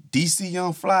 And DC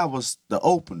Young Fly was the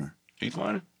opener. he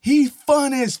funny. He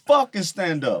funny as fucking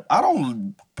stand-up. I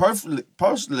don't personally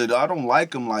though, I don't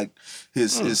like him like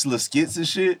his little skits and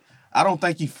shit. I don't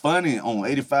think he funny on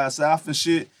 85 South and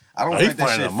shit. I don't He think that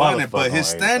funny shit than a funny, motherfucker but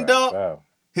his on 85 stand-up, South.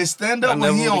 his I stand-up never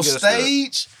when he really on guessed that.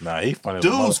 stage, Nah, he funny.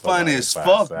 than a dude's motherfucker funny on as 85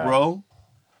 fuck, South. bro.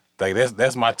 Like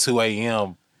that's my 2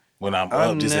 a.m. when I'm I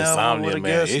up just never insomnia, would've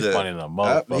man. guessed He's that. funny than a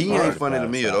motherfucker. He ain't funny to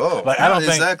me at all. Like I don't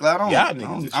think Exactly. I don't- y'all I niggas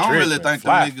don't- is I don't really tripping. think them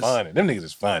Fly niggas- funny. Them niggas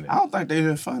is funny. I don't think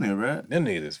they funny, right? Them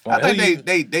niggas is funny. I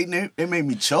think they made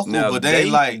me chuckle, Now, but they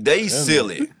like they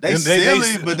silly. they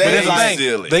silly, but they that's the like thing.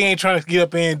 silly. They ain't trying to get up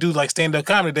there and do like stand up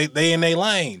comedy. They in their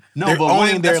lane. no, They're but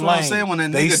owning when, their that's what I'm lane. saying. When a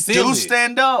They nigga do silly.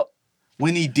 stand up,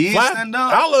 when he did Fly- stand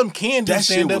up, all of them can do that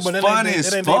shit stand up, was but that funny ain't,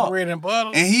 as that ain't their fuck. bread and butter.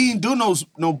 and he ain't do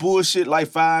no bullshit like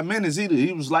 5 minutes either.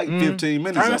 He was like 15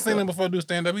 minutes. I done up seen there. him before do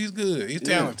stand up. He's good. He's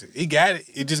Yeah. talented. He got it.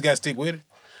 He just got to stick with it.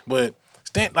 But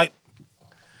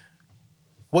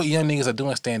what young niggas are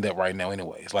doing stand up right now,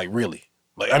 anyways? Like really,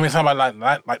 like I mean, talking about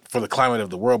not like for the climate of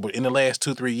the world, but in the last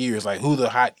 2-3 years, like who the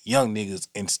hot young niggas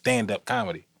in stand up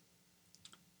comedy?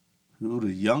 Who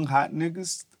the young hot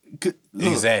niggas? Look,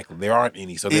 Exactly. There aren't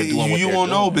any, so they're doing what you they're won't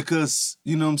doing. know because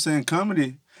you know what I'm saying.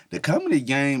 The comedy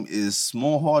game is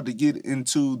more hard to get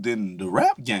into than the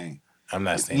rap game. I'm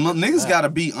not saying Niggas got to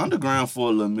be underground for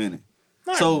a little minute.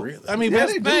 Not so really. I mean, yeah,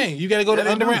 that's they the do. thing. You got to go Yeah, to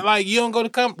they underground. do. Like you don't go to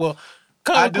comedy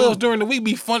I do. clubs during the week.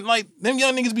 Be fun. Like them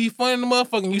young niggas be fun in the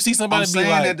motherfucking. You see somebody I'm be saying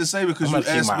like, that to say because I'm you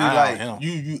gonna keep asked my me eye on like him.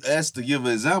 you asked to give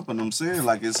an example. And I'm saying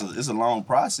like it's a long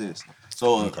process.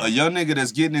 So a young nigga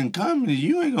that's getting in comedy,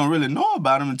 you ain't gonna really know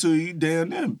about him until you damn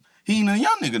near he ain't a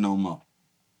young nigga no more.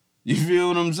 You feel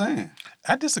what I'm saying?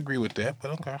 I disagree with that,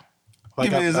 but okay.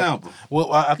 Give me an example.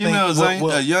 I You know what I'm saying?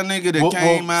 A young nigga that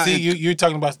came out. See, and- you're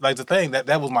talking about like the thing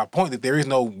that was my point, that there is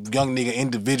no young nigga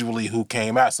individually who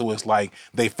came out, so it's like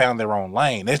they found their own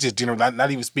lane. That's just general.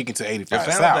 Not even speaking to They 85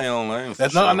 found South. their own lane.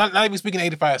 That's no, I'm not even speaking to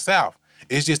 85 South.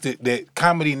 It's just that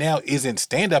comedy now isn't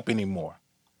stand up anymore.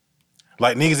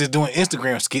 Like niggas is doing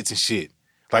Instagram skits and shit.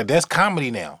 Like that's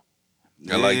comedy now.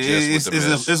 I like Just with the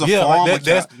Mess. it's a Yeah, form. like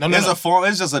that's it's no. a form.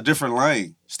 It's just a different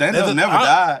lane. Stand up That's a- never I-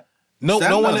 died. No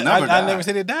Stand-up one. never I died. never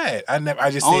said it died.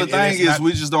 I just Only said thing it's is not-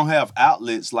 we just don't have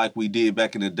outlets like we did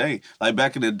back in the day. Like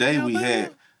back in the day, we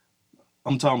had.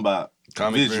 I'm talking about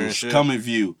Comic View and visuals, shit. Comic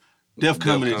View, Def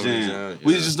Comedy Comedy Jam. Jam,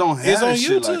 We yeah. just don't have It's on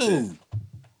shit like YouTube. that.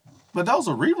 But those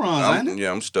are reruns, ain't it?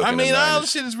 Yeah, I'm stuck I in mean, the all the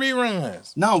 90s. shit is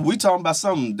reruns. No, we talking about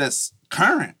something that's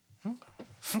current.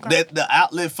 That the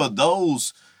outlet for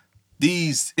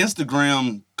these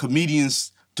Instagram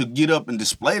comedians to get up and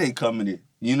display their comedy.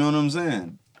 You know what I'm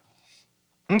saying?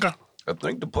 Okay. I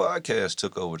think the podcast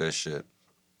took over that shit.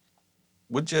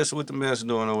 What Just with the Mess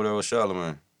doing over there with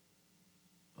Charlamagne?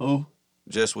 Who?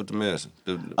 Just with the Mess,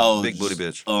 the big booty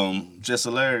bitch. Just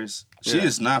hilarious. She Yeah.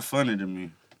 is not funny to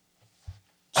me.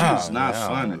 She is not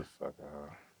funny.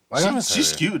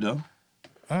 She's cute though.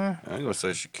 I ain't gonna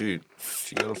say she cute.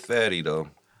 She got a fatty though.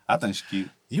 I think she's cute.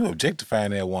 You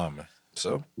objectifying that woman.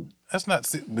 So That's not.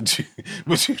 But you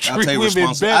I treat take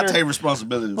women better. I take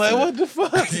responsibility. Like for what that. the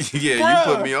fuck? yeah, Bruh.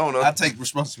 you put me on. I take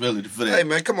responsibility for that. Hey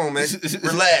man, come on man,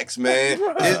 relax man.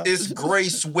 It's gray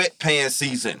sweatpants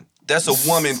season. That's a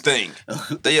woman thing.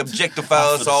 They objectify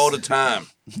us all the time.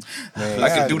 Man, I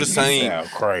can do y'all the same. sound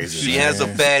Crazy. She has a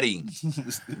man. fatty.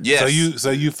 Yes. So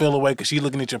you feel away because she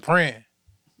looking at your print.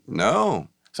 No.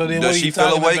 So then, Does what are she you feel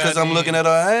talking away about because I'm then? looking at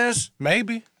her ass?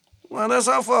 Maybe. Well, that's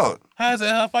her fault. How's that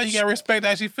her fault? You gotta respect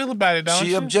how she feel about it, don't She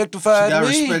you? objectified You gotta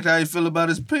me. respect how you feel about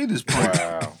his penis print.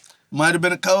 Wow. Might have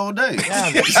been a cold day.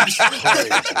 Y'all niggas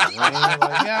crazy, man.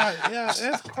 Like, y'all,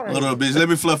 that's crazy. Hold on, bitch. Let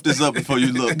me fluff this up before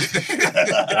you look.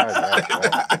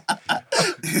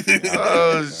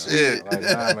 Oh shit. Like,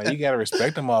 nah, man, you gotta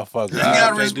respect the motherfucker. You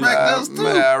gotta respect us too.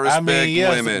 Man, I respect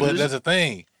yes, women. but that's the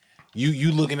thing.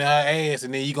 You looking at her ass,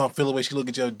 and then you gonna feel the way she look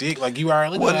at your dick, like you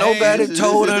already looking Well, at her nobody ass.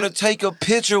 told her to take a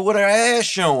picture with her ass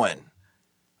showing.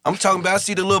 I'm talking about, I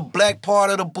see the little black part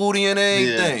of the booty and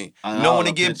everything. Yeah, You know all when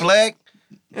the it get pictures. black?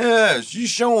 Yeah, she's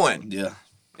showing. Yeah.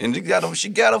 And she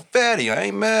got a fatty. I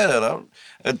ain't mad at her.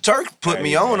 A Turk put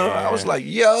me on her. I was like,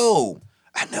 yo,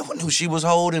 I never knew she was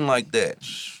holding like that.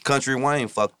 Country Wayne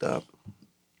fucked up.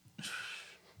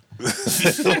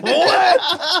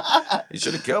 What? He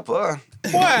should have kept her.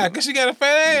 Why? Cause she got a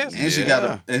fat ass.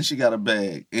 And she got a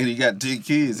bag. And he got 10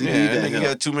 kids. He Yeah, need that that nigga help.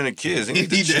 got too many kids. He He need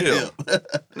to need that chill. help.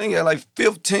 Nigga got like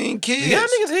 15 kids. Y'all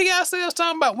niggas hear y'all selves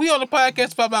talking about, we on the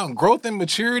podcast about growth and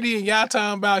maturity, and y'all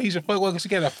talking about he should fuck with because she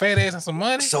got a fat ass and some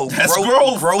money. So That's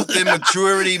growth and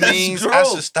maturity means I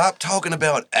growth. should stop talking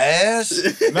about ass?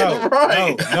 No,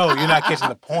 Right. no, you're not catching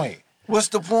the point. What's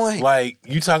the point? Like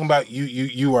you talking about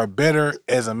you are better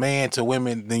as a man to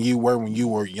women than you were when you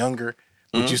were younger.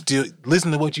 But you still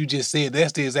listen to what you just said.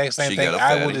 That's the exact same She thing got a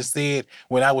I fatty. would have said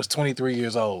when I was 23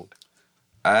 years old.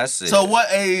 I see. So what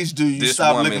age do you This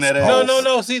stop woman's looking at ass? old.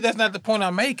 No. See, that's not the point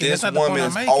I'm making. This That's not the point I'm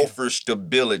woman's making. offers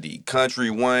stability. Country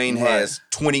Wayne Right. has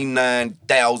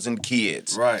 29,000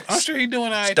 kids. Right. I'm sure he's doing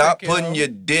all right. Stop taking care putting of your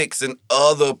them. dicks in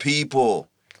other people.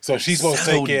 So she's supposed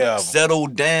to take care of them. Settle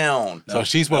down. So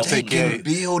she's supposed to They take care. can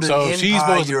build an So she's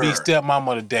supposed to be empire. stepmom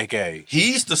of the decade.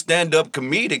 He's the stand-up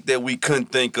comedic that we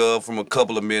couldn't think of from a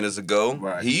couple of minutes ago.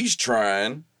 Right. He's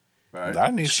trying. Right.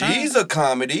 I need She's a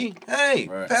comedy. Hey,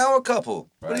 Right. power couple.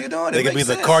 What are you doing? They It could be makes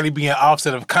the sense. Cardi B and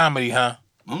Offset of comedy, huh?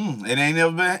 It ain't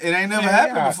never Man,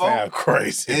 happened y'all before. sound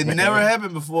crazy. It man. never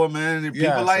happened before, man. And people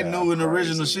Y'all like sound new and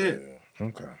original crazy, shit. man.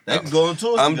 Okay. They can go into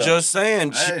it. I'm just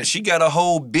saying, Hey. she got a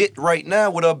whole bit right now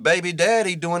with her baby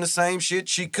daddy doing the same shit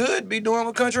she could be doing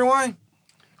with Country Wayne.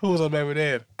 Who was her baby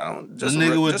dad? Just The a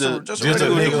nigga with just a- the- just a Just a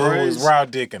regular nigga nigga. who was raw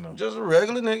dicking him. Just a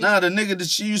regular nigga. Nah, the nigga that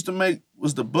she used to make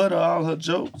was the butt of all her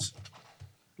jokes.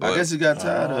 I What? guess he got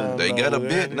tired of it. They got a No,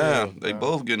 bit yeah, now. yeah. They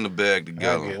both getting the bag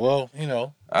together. Okay, well, you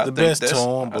know, I the think best to that's-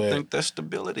 him, but I think that's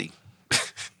stability.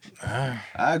 I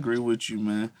agree with you,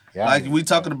 man. Yeah, I like mean, we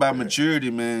talking about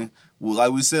maturity, man. Well,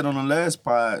 like we said on the last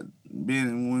pod,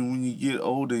 being when you get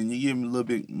older and you get a little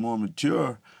bit more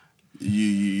mature,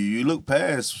 you look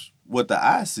past what the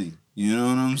eye see. You know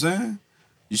what I'm saying?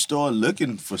 You start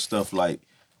looking for stuff like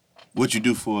what you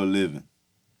do for a living.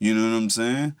 You know what I'm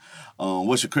saying?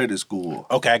 What's your credit score?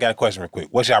 okay, I got a question real quick.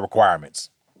 What's your requirements?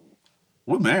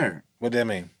 We're married. What that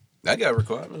mean? I got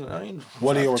requirements. I ain't.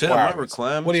 What are your Tell my requirements?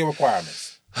 requirements. What are your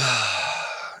requirements?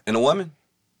 In a woman?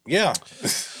 Yeah.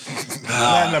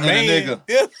 Not in a in a man. nigga.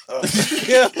 Yeah.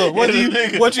 Yeah.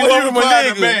 What you want from a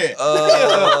nigga?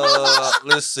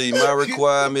 Let's see. My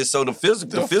requirements. So the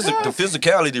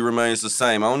physicality remains the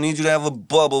same. I don't need you to have a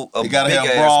bubble. You gotta big have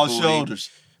ass broad booty, shoulders.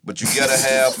 but you gotta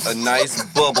have a nice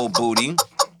bubble booty.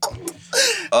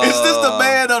 Is this the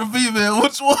man or the female?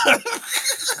 Which one?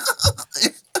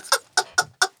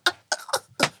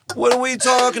 What are we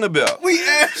talking about? We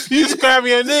asked. You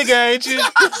describing a nigga, ain't you?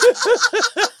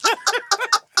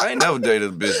 I ain't never dated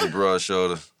a bitch with broad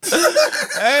shoulders.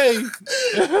 Hey.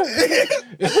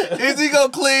 Is he gonna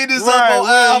clean this Right, up on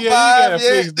well, aisle yeah, five? you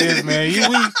gotta fix this, man.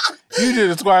 You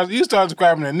did you started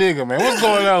describing a nigga, man. What's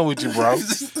going on with you, bro?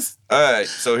 All right,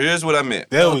 so here's what I meant.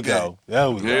 There we go.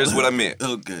 Here's what I meant.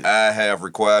 Okay. I have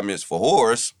requirements for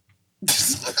whores.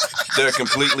 They're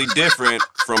completely different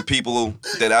from people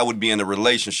that I would be in a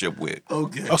relationship with.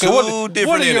 Okay. Okay, Two what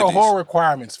different are your entities. whole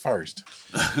requirements first?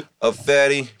 A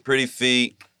fatty, pretty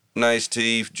feet, nice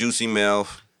teeth, juicy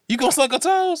mouth. You gonna suck her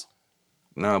toes?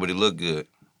 Nah, but it look good.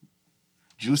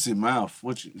 Juicy mouth.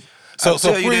 What you? So I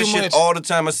tell you that pretty shit much. all the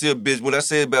time. I see a bitch. What I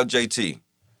said about JT,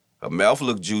 her mouth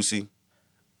look juicy.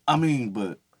 I mean,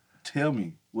 but tell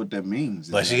me what that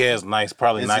means. Like she has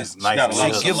probably Is nice it- she got a lot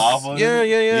of lips. Give- saliva in yeah, it?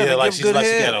 yeah, yeah. Yeah, They like give she's good like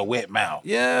she head. got a wet mouth.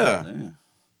 Yeah, Damn.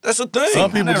 that's a thing. Some I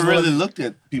people never just really look- looked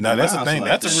at people. No, that's the mouths thing.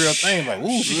 like That's a real thing. Like,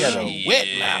 ooh, she got a wet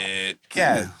mouth. Shit.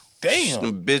 God damn.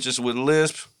 Them bitches with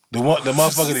lisp. The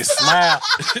motherfuckers that smile.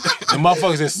 The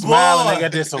motherfuckers that smile and they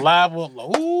got their saliva.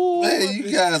 Like, ooh. Man,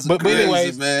 you guys are But crazy,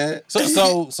 anyways, man.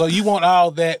 So you want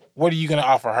all that? What are you gonna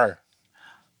offer her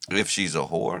If she's a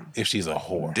whore, if she's a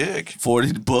whore? dick.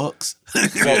 $40.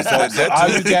 So all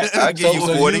you got, I give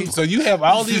you 40. So you have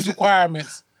all these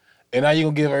requirements, and now you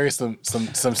gonna give her some I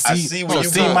C, see where some you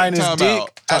C going. minus Time dick.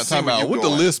 out. I see Time where out. you What the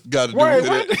going. lisp got to do Right, with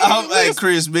right. it? I'm like,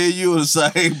 Chris, man, you in the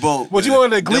same boat. What you man.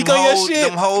 want to gleek on your shit?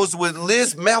 Them hoes with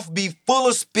lisp mouth be full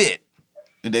of spit.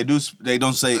 And they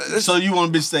don't say. So you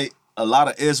want a bitch to say a lot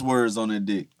of S words on their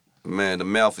dick? Man, the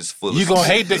mouth is full. You of gonna shit,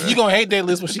 hate that. man. You gonna hate that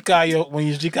list when she call your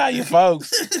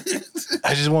folks.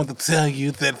 I just want to tell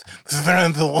you that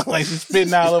like she's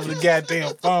spitting all over the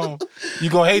goddamn phone. You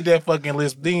gonna hate that fucking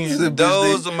list then.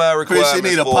 Those are my Chris, requirements you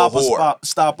need a for a pop whore.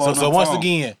 stop on So the once phone.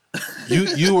 again,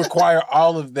 you require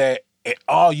all of that. And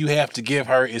all you have to give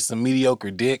her is some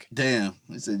mediocre dick. Damn.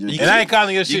 He said And I ain't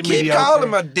calling your You shit keep mediocre. calling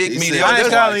my dick He said- mediocre. I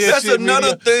ain't calling your That's shit another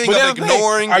mediocre. thing But of that's the thing.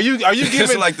 ignoring. Are you giving?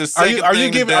 It's like the second are you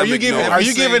thing giving? that Are you them giving? ignore. Are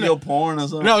you giving? your porn or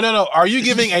something? No. Are you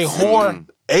giving a whore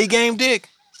a game dick?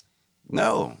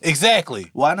 No. Exactly.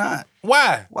 Why not?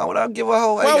 Why? Why would I give a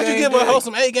whole Why would you give a dick? hoe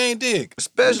some a game dick?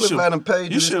 Especially You if I done paid you You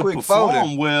this should quick perform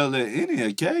phone. well at any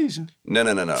occasion. No.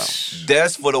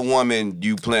 That's for the woman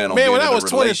you plan on Man, being when in I a was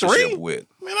 23, relationship with.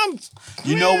 Man,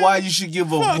 You know why you should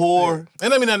give a fuck whore? that.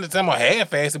 And I mean, I'm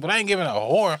half-assed, but I ain't giving a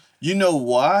whore. You know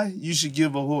why you should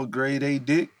give a whore grade A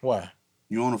dick? Why?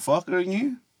 You want to fuck her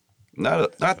again?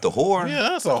 Not the whore. Yeah,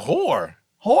 that's a whore.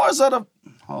 Whores are the.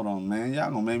 Hold on, man.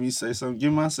 Y'all gonna make me say something.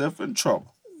 Get myself in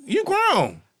trouble. You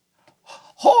grown.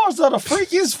 Whores are the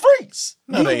freakiest freaks.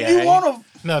 No, they You ain't. wanna?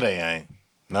 No, they ain't.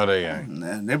 No, they ain't.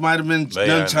 Nah, they might have been They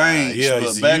done are changed, not. Yeah,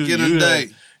 but see, back you- in the you day.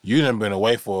 You done been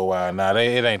away for a while. Nah,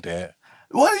 it ain't that.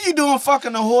 What are you doing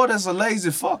fucking a whore that's a lazy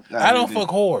fuck? I don't fuck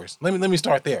whores. Let me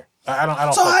start there. I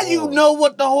don't. So fuck how you whores. know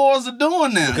what the whores are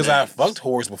doing now? Because I fucked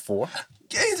whores before.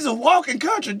 It's a walking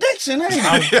contradiction, ain't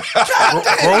it?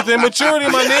 Growth and maturity,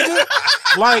 my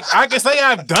nigga. Like, I can say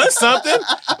I've done something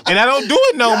and I don't do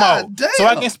it no more. damn. So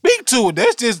I can speak to it.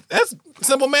 That's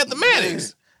simple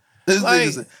mathematics. This Like,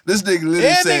 nigga literally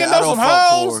Yeah, said, nigga I know don't some fuck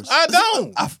hoes. whores. I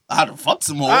don't. I done fucked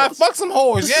some whores. I fuck some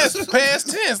whores. Yes, past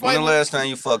tense. When Like the last time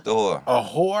you fucked a whore? a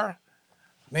whore?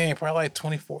 Man, probably like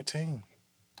 2014.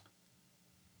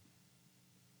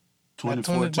 By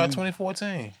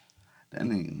 2014. That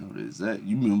nigga know this. That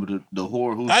you remember the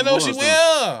whore who I know was, she huh?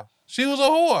 will. She was a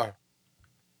whore.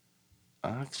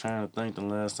 I'm trying to think the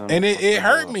last time. And I it fucked a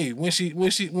hurt whore. me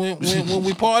when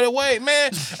we parted ways,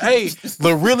 man. Hey,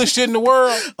 the realest shit in the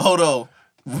world. Hold on.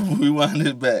 Rewind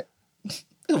it back.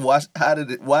 Why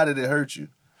did it hurt you?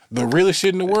 The realest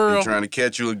shit in the I'm world trying to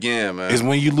catch you again, man. is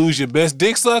when you lose your best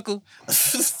dick sucker.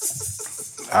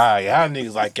 Y'all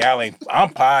niggas like y'all ain't. I'm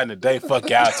pie today. Fuck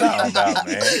y'all talking about,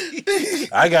 man.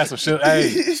 I got some shit. Hey,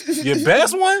 your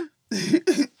best one?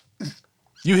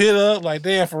 You hit her up like,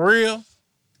 damn, for real?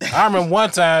 I remember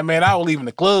one time, man, I was leaving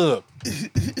the club.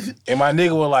 And my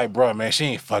nigga was like, bro, man, she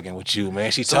ain't fucking with you,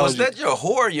 man. She So told is you. that your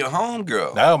whore or your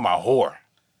homegirl? That was my whore.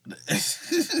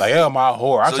 Like, that was my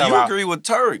whore. I'm So talking you about, agree with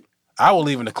Turk? I was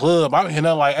leaving the club. I was hitting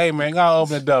her like, hey, man, go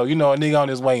open the door. You know, a nigga on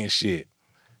his way and shit.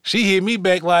 She hit me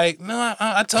back like, no,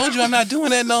 I told you I'm not doing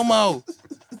that no more.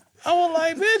 I was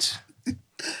like, bitch.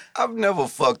 I've never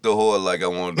fucked a whore like I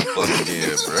wanted to fuck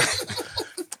again, bro.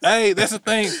 Hey, that's the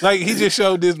thing. Like, he just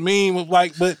showed this meme of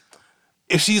like, but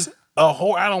if she's a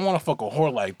whore, I don't want to fuck a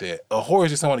whore like that. A whore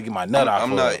is just someone to get my nut out. I'm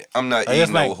for not her. I'm not Like, it's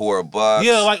eating no like- whore box.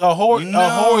 Yeah, like a whore. No. A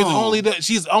whore is only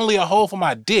she's only a hoe for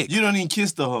my dick. You don't even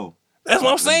kiss the hoe. That's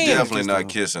what I'm saying. Definitely not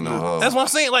kissing no hoe. That's what I'm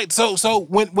saying. Like, so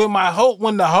when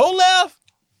the hoe left,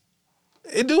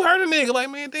 it do hurt a nigga. Like,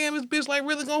 man, damn, this bitch like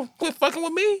really gonna quit fucking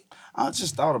with me? I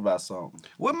just thought about something.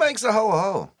 What makes a hoe a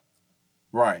hoe?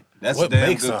 Right. That's What a damn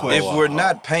makes good a hoe? question. If we're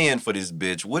not paying for this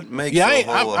bitch, what makes Yeah, a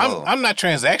hoe a hoe? I'm not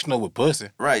transactional with pussy.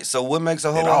 Right. So what makes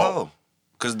a hoe At a all. hoe?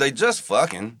 Because they just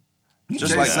fucking. You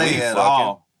Just can't like say me at fucking.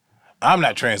 all. I'm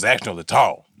not transactional at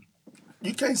all.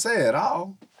 You can't say at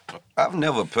all. I've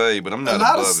never paid, but I'm A not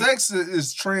lot of above it. sex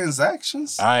is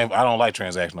transactions. I don't like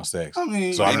transactional sex. I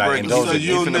mean, so I'm not break- so indulging.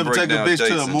 you'll You finna never break take a down bitch to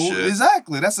dates a and movie. shit.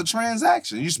 Exactly. That's a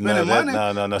transaction. You spending money.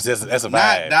 No. That's a Not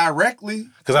vibe. directly.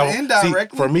 Because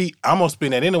indirectly. for me, I'm gonna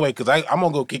spend that anyway. Because I'm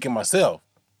gonna go kick it myself.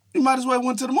 You might as well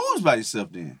went to the movies by yourself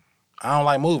then. I don't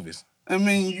like movies, I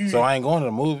mean, you. so I ain't going to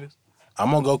the movies. I'm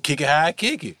gonna go kick it how I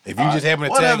kick it. If you just happen to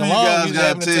tag whatever you along, guys you just gotta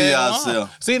happen to tell tag along.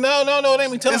 yourself. See, no, it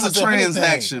ain't me telling it's a myself anything.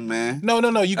 transaction, man. No, you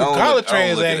can I don't call look- it I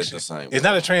don't look at it transaction. the same It's way.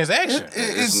 not a transaction.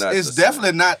 It's not it's the same.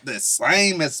 definitely not the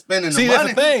same as spending See, the that's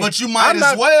money, the thing. but you might I'm as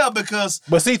not- well because.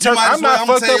 But see, you Turk, might I'm as well- not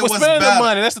fucked tell you up with what's spending the better.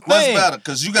 money. That's the What's thing. better?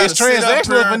 Because you got to It's sit up transactional if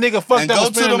here a nigga fucked and up go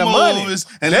with to the spending the money. movies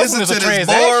and That's listen when to it's a this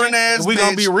transaction. boring ass We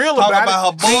gonna bitch be real talk about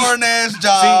about it. her boring ass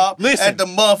job listen. at the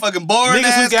motherfucking boring Niggas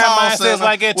ass who got call mindsets center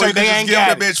like that, where Turk, you they just ain't give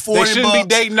got the it. bitch 40 They shouldn't be bucks.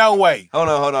 dating no way. Hold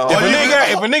on. If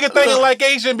a nigga thinking like that,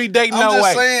 he shouldn't be dating I'm no just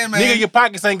way. saying, man. Nigga, your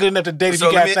pockets ain't good enough to date if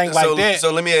you got things like that.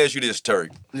 So let me ask you this,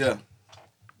 Turk. Yeah.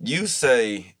 You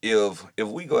say if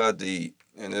we go out to eat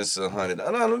and it's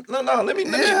 $100. No. Let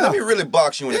me really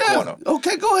box you in the corner.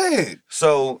 Okay, go ahead.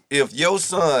 So if your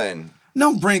son,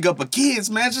 Don't bring up a kids,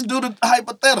 man. Just do the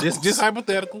hypothetical. Just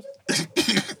hypothetical.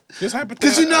 Just hypothetical.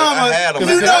 Because you know I had 'em.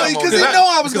 because you know I had 'em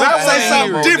on I was because gonna I say wanna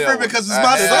something hear it. different because it's I my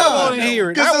had 'em. son. I wanna hear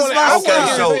it. Because I it's wanna- my I wanna Okay, son.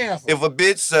 hear so his answer. if a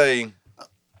bitch say,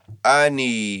 I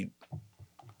need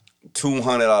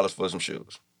 $200 for some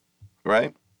shoes,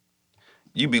 right?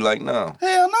 You be like, no.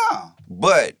 Hell no.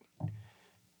 But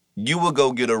you will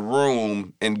go get a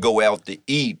room and go out to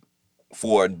eat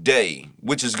for a day,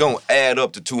 which is going to add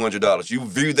up to $200. You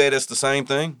view that as the same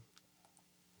thing?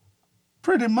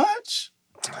 Pretty much.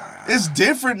 It's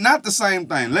different, not the same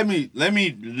thing. Let me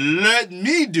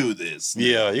do this.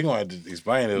 Yeah, you're gonna have to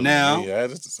explain it. Now- Yeah,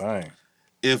 it's the same.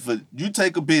 If you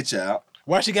take a bitch out,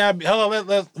 Why she gotta be? Hold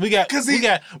on, we got 'Cause we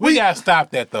gotta stop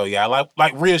that though, y'all.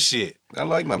 Like real shit. I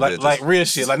like my Like bitches. real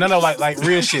shit. Like no, like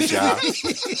real shit, y'all.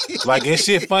 Like that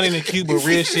shit funny and cute, but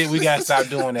real shit, we gotta stop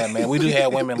doing that, man. We do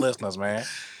have women listeners, man.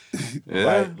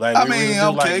 Yeah. Like I we really mean, do.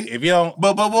 Like, okay. if you don't,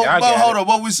 but Y'all hold got on, it.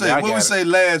 what we say? Y'all What we got it. say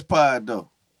last pod though?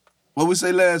 What we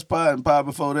say last pod and pod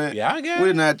before that? Yeah, I got We're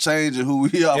it. not changing who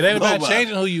we are. It ain't for about nobody.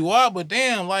 changing who you are, but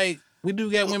damn, like we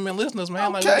do got women listeners,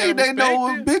 man. Like, we Okay, gotta they know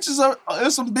respect it. bitches are.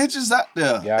 There's some bitches out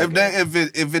there. Yeah, I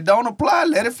if it don't apply,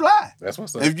 let it fly. That's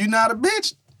what's up. If you're not a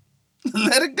bitch,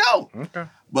 let it go. Okay.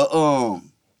 But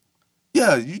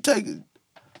yeah, you take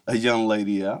a young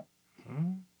lady out.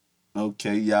 Mm-hmm.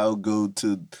 Okay, y'all go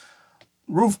to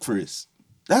Roof Chris.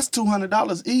 That's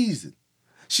 $200 easy.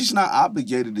 She's not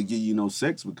obligated to give you no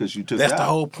sex because you took That's out. the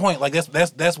whole point. Like that's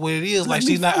what it is. Like Let me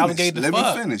she's not finish. obligated to Let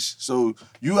fuck. me finish. So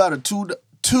you out of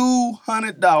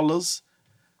 $200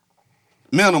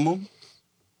 minimum.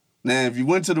 Now, if you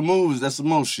went to the movies, that's the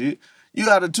most shit. You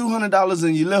out of $200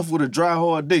 and you left with a dry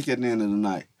hard dick at the end of the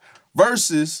night.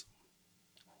 Versus,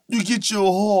 you get you a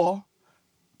whore,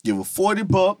 give her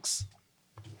 $40,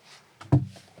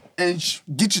 and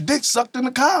get your dick sucked in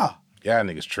the car. Y'all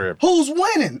niggas tripping. Who's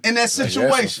winning in that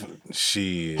situation?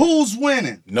 Shit. Who's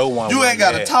winning? No one. You ain't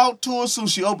got got to talk to her so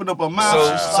she open up her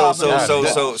mouth.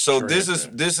 So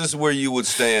this is where you would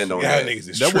stand on Y'all that. niggas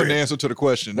is That wasn't the tripping. answer to the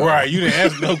question. though. Right, you didn't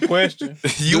ask no question.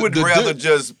 You would the- rather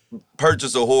just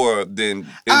purchase a whore than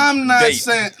I'm not date.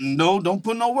 saying no. Don't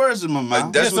put no words in my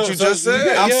mouth. That's what you just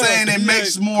said. I'm saying it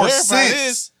makes more clarify sense.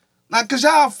 this. Now, cause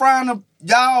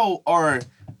y'all are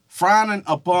frowning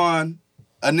upon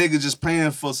a nigga just paying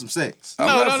for some sex. I'm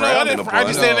No, not I frowning didn't. upon I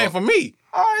just it. said it ain't for me.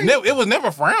 All right. It was never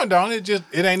frowned on. It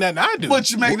ain't nothing I do. But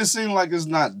you make it seem like it's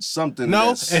not something. no,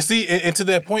 that's- and see, and to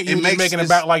that point, It you were makes making this-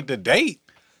 about like the date.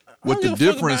 What I the don't give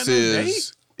a fuck difference about no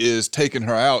is taking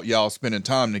her out, y'all spending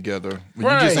time together. When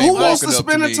Right. you just Who ain't who wants to walking up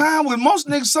spend the me. time with most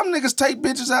niggas? Some niggas take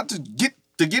bitches out to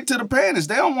get to the panties.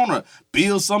 They don't want to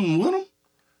build something with them.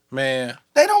 Man,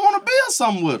 They don't want to build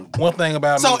something with them. one thing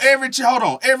about So me. every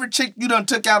chick you done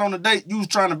took out on a date, you was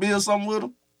trying to build something with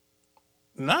them.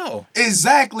 No.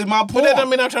 Exactly my But point. that don't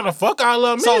mean I'm trying to fuck all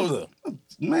of them So- either.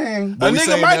 Man, A But we nigga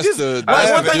saying might that's just the- like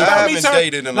that's one the thing difference. about I me, haven't Turk.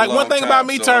 dated in a Like one long thing time, about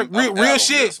me, so Turk. I'm out Real on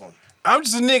shit. this one. I'm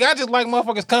just a nigga. I just like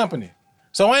motherfuckers' company.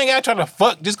 So I ain't gotta try to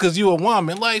fuck just cause you a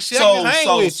woman. Like shit, I just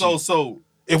hang with you. so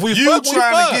If we you fuck, we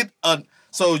trying fuck. to get a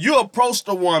so you approached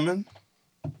a woman.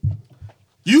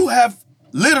 You have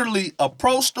literally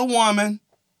approached a woman,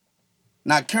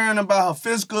 not caring about her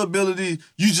physical ability.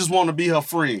 You just want to be her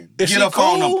friend. Is Get she her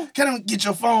phone cool? number. Can I get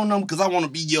your phone number? Because I want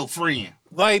to be your friend.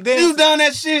 Like then, You done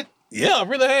that shit? yeah, I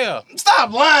really have.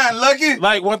 Stop lying, Lucky.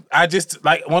 Like one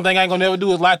thing I ain't gonna never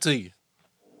do is lie to you.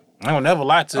 I don't never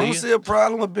lie to I you. don't see a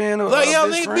problem with being a Like a yo,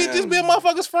 best nigga, friend. just be a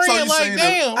motherfucker's friend. So you like saying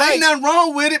damn, that, like, ain't nothing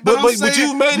wrong with it, but I'm saying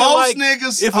you made it most like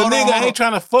niggas. if a hold on, nigga hold on. ain't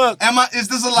trying to fuck, Is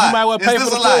this a lie? You might well pay is this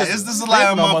for a the lie? pussy. Is this a Pay lie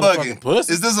for on no my motherfucking bugging?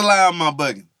 pussy. Is this a lie on my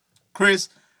bugging? Chris,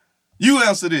 you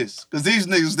answer this. Because these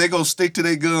niggas, they gonna stick to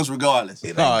their guns regardless. it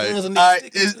ain't All right. guns and All right,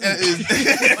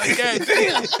 niggas like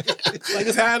goddamn, like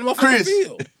it's how the motherfucker Chris.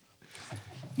 feel.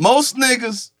 most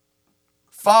niggas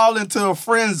fall into a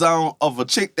friend zone of a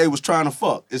chick they was trying to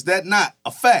fuck. Is that not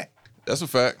a fact? That's a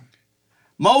fact.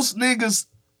 Most niggas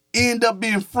end up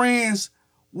being friends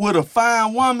with a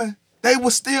fine woman. They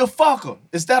would still fuck her.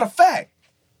 Is that a fact?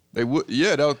 They would,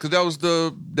 yeah. That was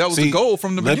the See, goal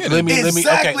from the beginning. Let me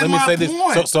Exactly my say this.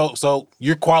 point. So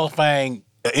you're qualifying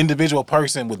an individual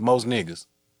person with most niggas.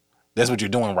 That's what you're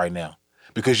doing right now.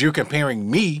 Because you're comparing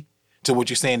me to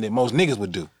what you're saying that most niggas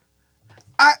would do.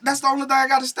 That's the only thing I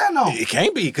got to stand on. It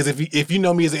can't be, because if you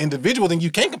know me as an individual, then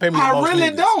you can't compare me to I most really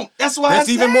niggas. don't. That's why That's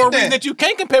I even said more that. reason that you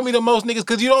can't compare me to most niggas,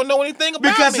 because you don't know anything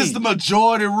about Because me. it's the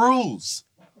majority rules.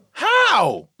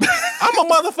 How? I'm a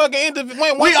motherfucking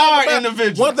individual. We are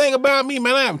individuals. One thing about me,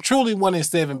 man, I am truly 1 in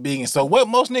 7 billion. So what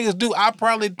most niggas do, I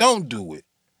probably don't do it.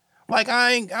 Like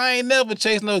I ain't never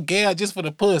chased no gal just for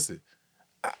the pussy.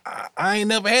 I ain't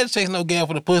never had to chase no gal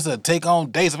for the pussy or take on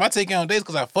dates. If I take you on dates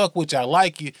because I fuck with you, I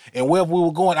like you, and wherever we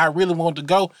were going, I really want to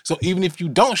go. So even if you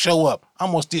don't show up,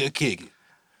 I'm gonna still kick it.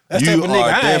 That's the You type of nigga are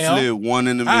I definitely am. one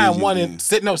in a I million. am one then. in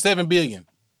sitting up 7 billion.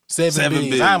 7 billion.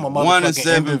 billion. I'm a 1 in motherfucking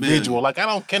 7 individual. billion. Like I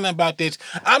don't care nothing about that.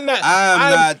 I'm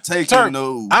not taking Turk,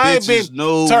 no I ain't bitches been,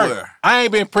 nowhere. Turk, I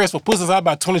ain't been pressed for pussy since I was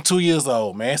about 22 years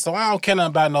old, man. So I don't care nothing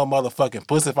about no motherfucking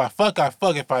pussy. If I fuck, I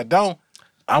fuck. If I don't,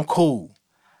 I'm cool.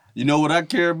 You know what I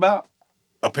care about?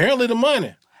 Apparently the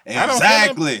money. I don't care nothing-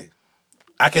 Exactly.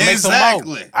 I can make some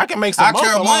Exactly. more. I can make some I more.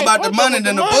 care but more ain't about the fucking money with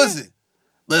than the pussy.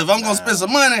 But if I'm gonna spend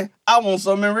some money, I want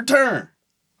something in return.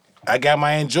 I got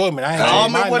my enjoyment. I ain't Call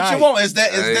changed me my what night. you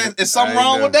want. Is something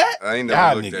wrong with that? I ain't Y'all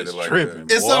never looked at niggas it like tripping.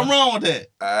 that. Is something wrong with that?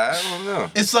 I don't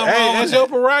know. Is something Hey, wrong with that's your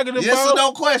that? prerogative, Yes boss. or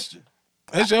no question.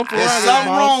 That's your There's prerogative, something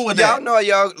boss. wrong with Y'all that. know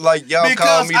y'all call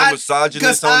Because me the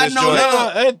misogynist on this joint.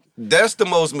 No, That's the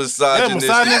most misogynist.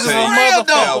 misogynist is a That's motherfucker. real,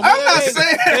 though. man. I'm not It ain't-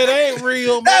 saying- it ain't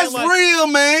real, man. That's Like, real,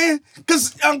 man.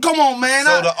 Cause come on, man.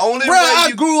 So the only Bruh, way I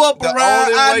you- grew up the around.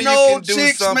 only I way you know can do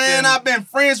chicks, man. something- I've been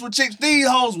friends with chicks. These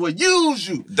hoes will use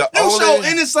you. The You only- show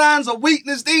any signs of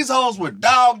weakness, these hoes will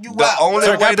dog you The out. only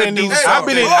Turk, way I've to been do in these, something.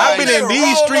 I've been in Roll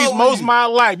these over streets you. most of my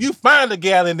life. You find a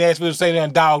gal in Nashville to say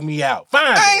that dog me out. Find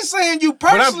I her. ain't saying you But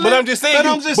personally. I'm just saying,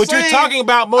 you're talking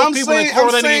about most people that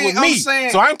correlating it with me.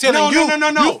 So I'm telling you,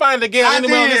 you find a girl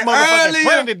anywhere on this motherfucking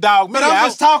planet that dog me but out. I'm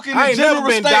just talking I in ain't never general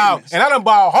been dogged, statements. and I done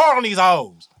ball hard on these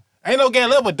hoes. Ain't no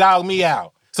girl ever dog me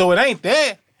out. So it ain't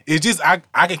that. It's just I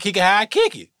can kick it how I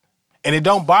kick it, and it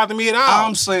don't bother me at all.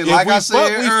 I'm saying, If like we I said fuck,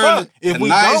 we earlier, fuck. If the we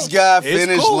nice don't, guy it's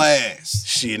finished cool. last,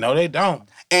 Shit, no, they don't.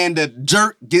 and the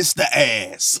jerk gets the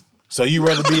ass. So you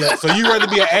rather be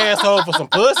an asshole for some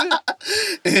pussy?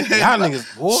 Y'all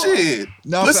niggas, boy. Shit.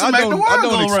 No, Listen, I make don't- the world I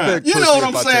don't go around. expect You know pussy what if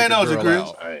I'm I saying, take a don't you, girl Chris?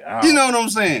 out. Hey, I You don't- know what I'm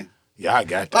saying? Yeah, I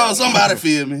got that. Oh, somebody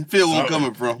feel me. Feel where I'm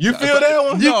coming from. You feel that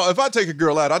one? No, if I take a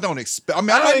girl out, I don't expect. I mean,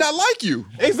 I might not like you.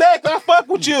 Exactly. I fuck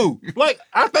with you. Like,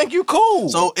 I think you cool.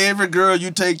 So every girl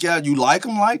you take out, you like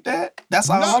them like that?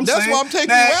 That's all No, I'm that's saying. why I'm taking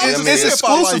Now, you out It's, to see it's if I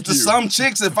exclusive like to you. some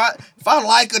chicks. If I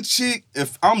like a chick,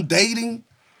 if I'm dating,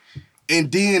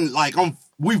 and then like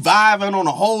we vibing on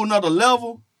a whole nother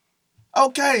level.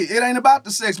 Okay, it ain't about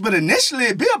the sex, but initially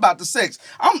it be about the sex.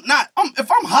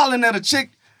 If I'm hollering at a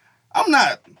chick, I'm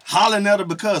not hollering at her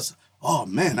because, oh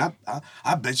man,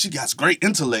 I bet she got great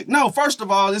intellect. No, first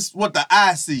of all, it's what the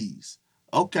eye sees.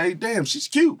 Okay, damn, she's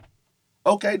cute.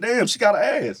 Okay, damn, she got an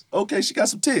ass. Okay, she got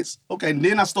some tits. Okay, and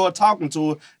then I start talking to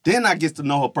her. Then I get to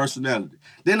know her personality.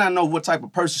 Then I know what type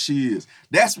of person she is.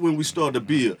 That's when we start to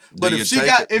build. But if she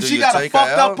got a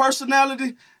fucked up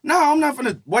personality, no, I'm not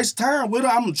gonna waste time with her.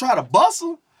 I'm gonna try to bust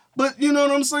her. But you know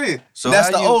what I'm saying? So that's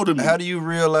how the you- older me. How do you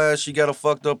realize she got a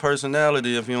fucked up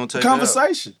personality if you don't take her out?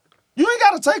 Conversation. You ain't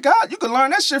gotta take her out. You can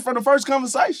learn that shit from the first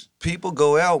conversation. People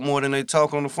go out more than they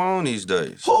talk on the phone these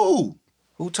days.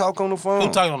 Who talk on the phone?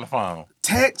 Who talking on the phone?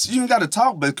 text? You ain't gotta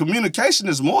talk, but communication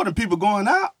is more than people going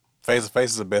out. Face to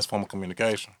face is the best form of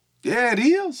communication. Yeah, it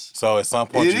is. So at some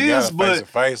point It you is, gotta but- face to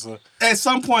face her. At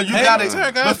some point, you Hey, gotta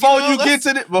Turk, before you know, you get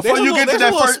to that. Before you get to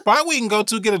that first. spot we can go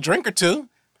to get a drink or two.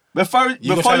 Before gonna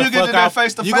you try get to fuck that off-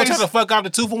 face to You gonna try face. to fuck off the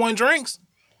 2-for-1 drinks?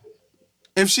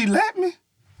 If she let me.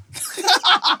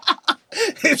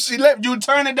 If she let you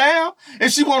turn it down,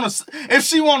 if she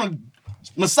wanna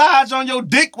massage on your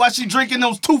dick while she drinking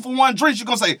those 2-for-1 drinks, you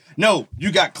gonna say, no,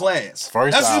 you got class.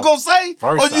 First That's what you off- gonna say?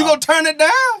 first Or you off- gonna turn it down?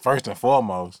 First and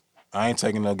foremost, I ain't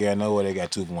taking no gal nowhere they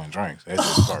got 2-for-1 drinks. That's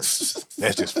just first.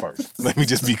 That's just first. Let me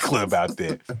just be clear about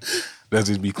that. Let's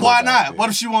just be clear. Why about not? that. What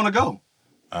if she wanna go?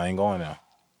 I ain't going there.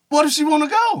 What if she wanna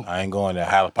go? I ain't going to a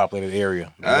highly populated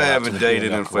area. I haven't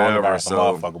dated in forever, Coronavirus, so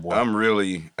motherfucker, boy. I'm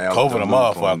really out COVID the a loop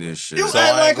motherfucker. on this shit. You So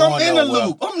act I like ain't I'm going in the nowhere.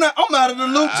 loop. I'm out of the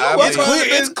loop too. I I'm mean- It's trying clear. to-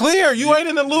 It's clear. You ain't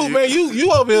in the loop, man.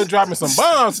 You over here dropping some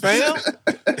bombs, fam.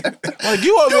 Like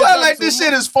you over You here act dropping like this some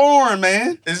shit is foreign,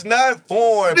 man. It's not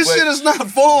foreign. This but shit is not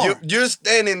foreign. You're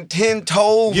standing 10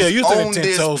 toes. Yeah, you standing on 10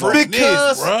 this toes on prick.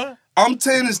 Because this, bruh. I'm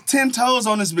 10 toes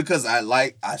on this because I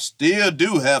still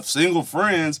do have single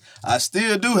friends. I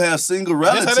still do have single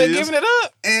That's relatives. how they giving it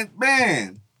up. And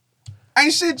man,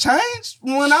 ain't shit changed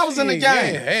when I was in the Shit,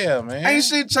 game. Yeah, hell, man. Ain't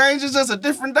shit changed. It's just a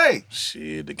different day.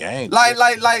 Shit, the game. Like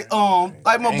my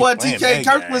Ain't boy playing TK that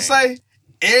Kirk game. would say,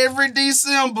 every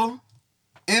December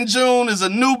in June is a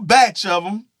new batch of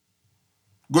them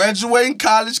graduating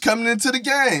college coming into the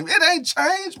game. It ain't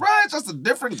changed, bro. It's just a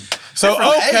different. So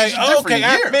different okay, age, different okay,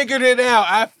 I year. figured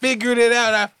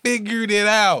it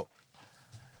out.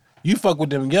 You fuck with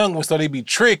them young ones so they be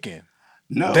tricking.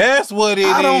 No, That's what it is.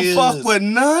 I don't fuck with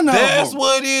none of them. That's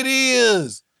what it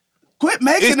is. Quit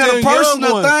making It's it a them young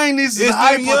personal ones. thing. These is It's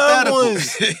them young hypothetical.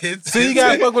 ones. See, you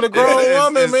gotta fuck with a grown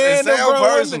woman, man. It Them sound grown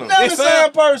women- personal. Never it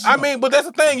sound personal. I mean, but that's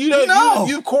the thing. You know, No.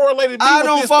 you correlated me I with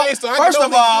don't this fuck. thing, so I First can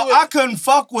of only all, do it. I couldn't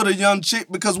fuck with a young chick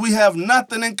because we have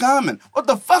nothing in common. What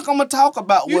the fuck I'm gonna talk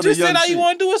about You with a just young said all chick? you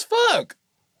want to do is fuck.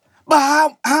 But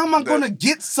how am I gonna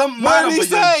get something What out of did a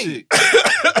he young say? chick?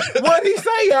 What did he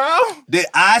say, y'all? Did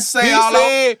I say He all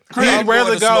said Chris, he'd rather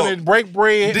wanna go smoke. and break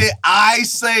bread. Did I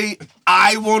say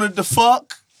I wanted to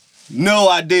fuck? No,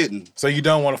 I didn't. So you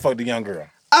don't want to fuck the young girl.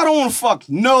 I don't want to fuck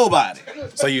nobody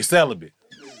So you celibate.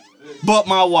 but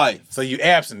my wife. So you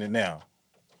abstinent now.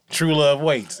 True love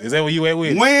waits. Is that what you at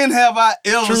with? When have I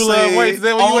ever True love said waits. Is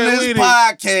that what you on went this with it?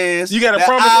 podcast You got a that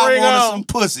promise I ring wanted on? some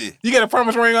pussy? You got a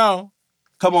promise ring on.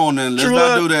 Come on, then. Let's True not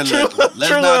love- do that. true Let's love- not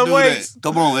true love do waits. that.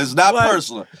 Come on, it's not Like,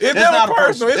 personal. It's never not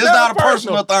personal. It's not a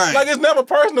personal thing. Like, it's never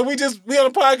personal. We on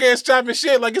a podcast chopping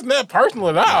shit. Like, it's not personal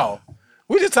at all.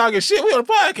 We just talking shit. We on a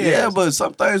podcast. Yeah, but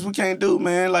some things we can't do,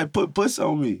 man. Like put pussy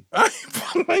on me. I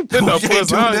ain't putting no We can't pussy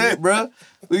do on that, you. bro.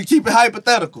 We keep it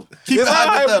hypothetical. Keep It's it all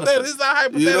hypothetical. hypothetical. It's all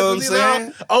hypothetical. You know what I'm These are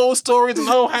saying? all old stories and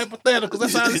old hypotheticals.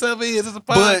 That's all this ever is. It's a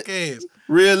But- podcast.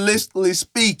 Realistically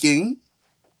speaking,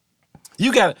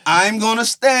 You got I'm gonna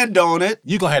stand on it.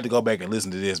 You gonna have to go back and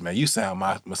listen to this, man. You sound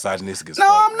misogynistic as No,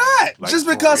 fuck. I'm not. Like, Just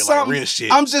for because real, like something. real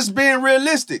shit. I'm just being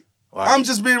realistic. Like- I'm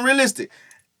just being realistic.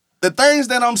 The things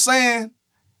that I'm saying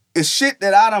is shit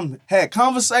that I done had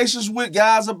conversations with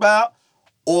guys about,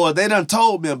 or they done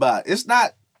told me about. It's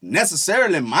not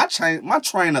necessarily my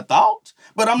train of thought,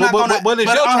 but I'm not gonna. but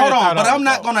it's your train hold of on, thought but on I'm it,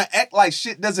 not though. gonna act like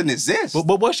shit doesn't exist.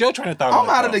 But what's your train of thought? I'm on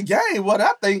out it, of the though? game. What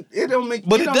I think it don't make.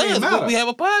 But it don't even does. matter. But we have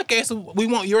a podcast, so we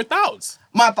want your thoughts.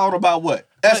 My thought about what?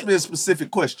 Ask me a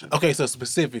specific question. Okay, so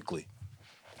specifically,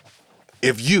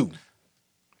 if you,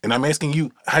 and I'm asking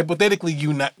you, hypothetically,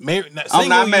 you not married, I'm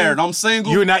not married. I'm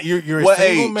single. You're not. You're a What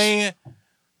single age? man.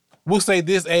 We'll say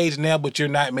this age now, but you're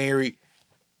not married.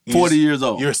 40 years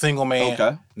old. You're a single man.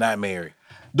 Okay. Not married.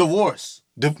 Divorce.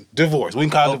 Divorce. We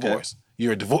can call it Okay. divorce.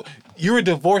 You're a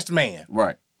divorced man.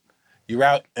 Right. You're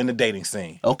out in the dating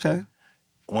scene. Okay.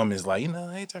 Woman's like,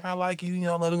 hey, Chuck, I like you.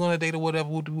 Let her go on a date or whatever.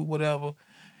 We'll do whatever.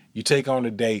 You take her on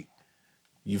a date.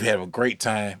 You've had a great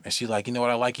time, and she's like, you know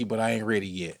what? I like you, but I ain't ready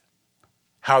yet.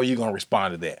 How are you gonna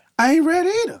respond to that? I ain't ready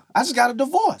either. I just got a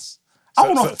divorce. So- I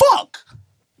want to so- fuck.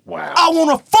 Wow. I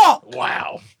want to fuck.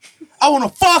 Wow. I want to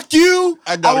fuck you.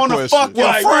 I got a want to question. fuck your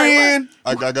Right, friend.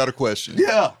 I got a question.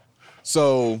 Yeah.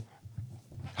 So,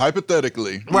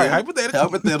 hypothetically, Right. Hypothetically.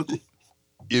 Hypothetical.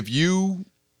 if you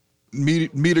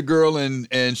meet a girl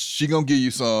and she gonna give you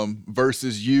some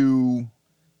versus you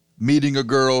meeting a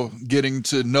girl, getting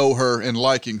to know her and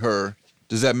liking her,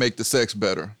 does that make the sex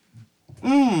better?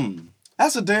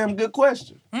 That's a damn good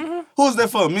question. Who's that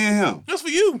for? Me and him. That's for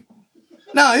you.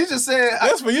 No, he just said.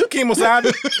 That's for you, Kimo Sadi.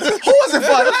 Who is it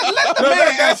for? Let the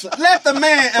man answer. Let the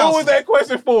man answer. Who was that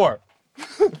question for?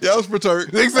 Yeah, it was for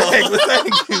Turk. Exactly.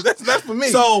 Thank you. That's for me.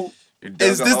 So, dug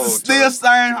is a this hole, still Turk.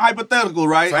 same hypothetical,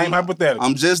 right? Same hypothetical.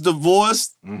 I'm just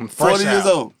divorced, Fresh 40 years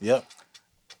out. old. Yep.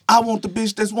 I want the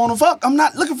bitch that's want to fuck. I'm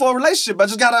not looking for a relationship. I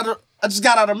just got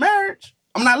out of marriage.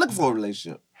 I'm not looking for a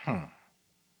relationship.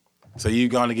 So you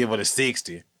gonna give her the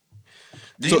 60?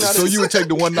 So you would take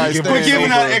the one night We're stand We're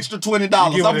giving over- her extra $20.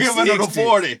 You give I'm her giving her the 60.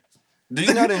 40. Do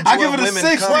you not enjoy I give it a women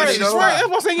 6, company, right? though? Right. That's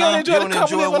what I'm saying. You don't enjoy You the don't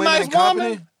company enjoy of a women nice in company?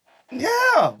 woman.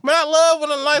 Yeah. Man, I love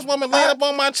when a nice woman laying up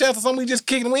on my chest or something. We just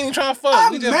kicking. We ain't trying to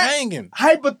fuck. We just hanging.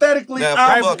 Hypothetically, Now,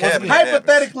 I'm fuck happens, it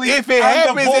hypothetically, If it I'm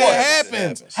happens, divorced. it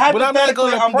happens. But I'm not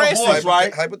Hypothetically, gonna I'm press divorced, it.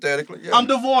 right? Hypothetically, yeah. I'm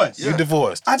divorced. You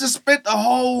divorced. I just spent the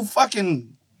whole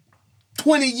fucking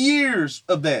 20 years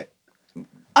of that.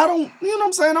 I don't, you know what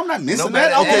I'm saying? I'm not missing Nobody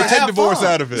that. I Okay, wanna take have divorce fun.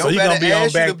 out of it. So you Nobody gonna be on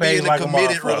asked you back to be page in like a a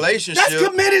committed motherfucker. relationship. That's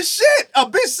committed shit. A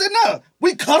bitch sitting up.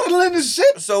 We cuddling and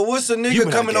shit. So what's a You nigga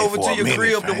been coming out there over for to a your minute,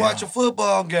 crib to fam. watch a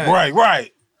football game?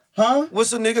 Right. Huh?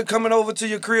 What's a nigga coming over to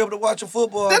your crib to watch a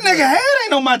football That game? nigga head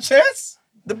ain't on my chest.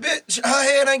 The bitch, her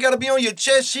head ain't gotta be on your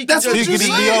chest. She can That's just what She you could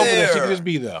just said. be over there. there. She could just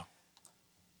be there.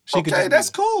 She could Okay, just that's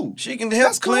be cool. She can help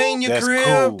That's cool. clean your That's crib.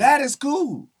 cool. That is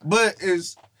cool. But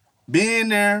it's being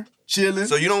there, chilling.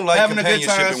 So you don't like having a good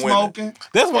companionship time in women? smoking.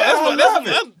 That's what. Yeah, That's I what. love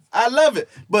That's it. I love it.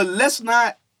 But let's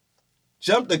not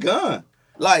jump the gun.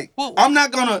 Like, Well- I'm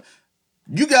not gonna.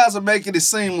 You guys are making it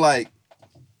seem like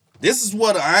this is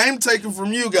what I'm taking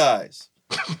from you guys.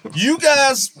 You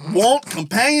guys want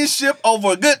companionship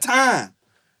over a good time.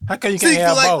 How come you See, can't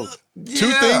have like, both?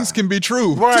 Two things can be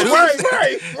true. Right.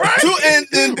 Two and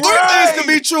three things can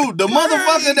be true. The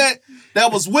motherfucker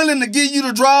that was willing to give you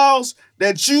the draws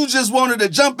that you just wanted to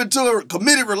jump into a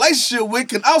committed relationship with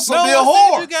can also be a one said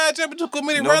whore. You gotta jump into a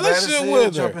committed Nobody relationship said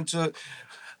with jump her. into.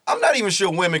 I'm not even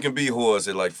sure women can be whores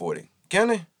at like 40. Can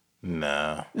they?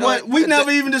 Nah. What we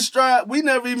never even described. We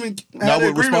never even Not had with an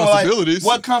agreement responsibilities.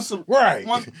 Like, what comes Right.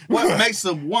 What makes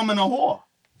a woman a whore?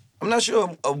 I'm not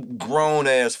sure a grown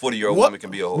ass 40-year-old What- woman can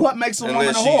be a whore. what makes a woman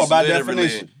Unless a whore she's by literally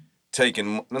definition?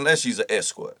 unless she's an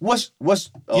escort. What's Yeah, so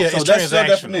it's that's your transactional.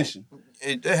 definition.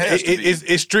 It has to be.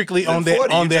 It's strictly on At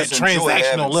 40, that you just enjoy transactional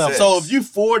having level. sex. So if you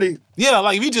 40, Yeah,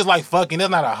 like if you just like fucking,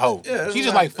 that's not a hoe. Yeah, it's She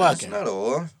just not- like fucking. It's not a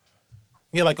whore.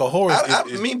 Yeah, like a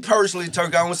whore. Me personally,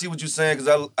 Turk, I want to see what you're saying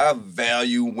because I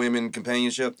value women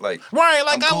companionship. Like, right,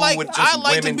 like I'm cool with just I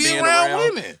like to women be being around around.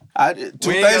 women. two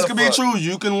We ain't things gotta can be fuck. true.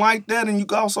 You can like that, and you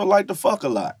can also like to fuck a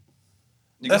lot.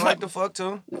 you That's can like like- the fuck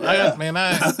too. I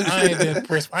ain't been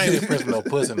pressed. I ain't been pressed with no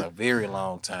pussy in a very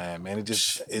long time, man.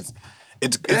 it's It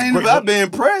ain't great. about being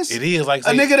pressed. It is like a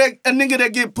nigga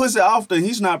that get pussy often.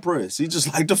 He's not pressed. He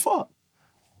just like to fuck.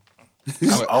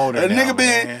 I'm older A now, nigga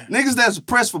being man. niggas that's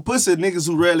pressed for pussy, niggas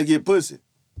who rarely get pussy.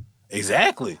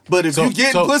 Exactly. But if you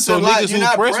get pussy a lot, you're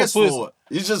not pressed for it.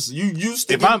 You just you used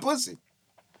to If get I'm- pussy.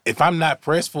 If I'm not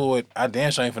pressed for it, I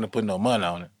damn sure ain't finna put no money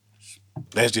on it.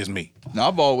 That's just me. Now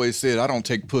I've always said I don't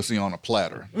take pussy on a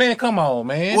platter. Man, come on,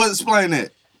 man. Well, explain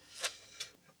that.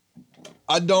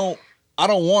 I don't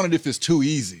want it if it's too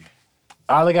easy.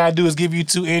 All I gotta do is give you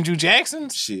 2 Andrew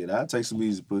Jacksons. Shit, I'll take some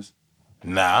easy pussy.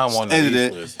 Nah, I don't want no Edit easy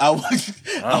that. pussy. I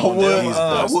would. I want that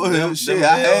easy would. pussy. Them Shit,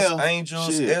 I Hells have.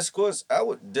 Angels, Shit. escorts. I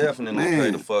would definitely Man.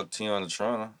 pay to fuck Tiana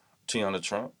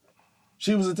Trump.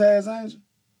 She was a Taz Angel.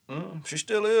 She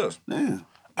still is. Damn.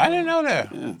 I didn't know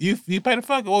that. Yeah. You pay the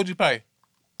fuck? What would you pay?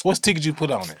 What's ticket you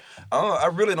put on it? I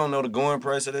really don't know the going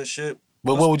price of that shit.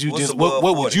 But what would you what's just? above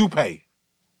What would 40? you pay?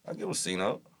 I give a C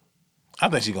note. I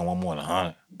think she gonna want more than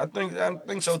 100. I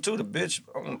think so too. The bitch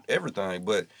on everything,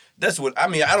 but that's what I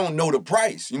mean. I don't know the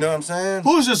price. You know what I'm saying?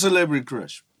 Who's your celebrity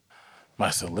crush?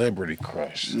 My celebrity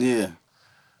crush. Yeah.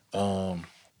 Robin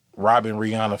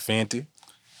Rihanna Fenty.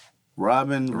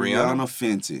 Robin Rihanna?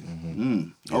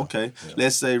 Fenty. Okay.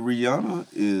 Let's say Rihanna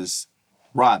is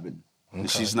Robin. And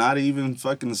she's not even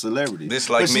fucking a celebrity. This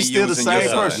like but me she's still the using same your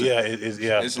son. person. Yeah, it's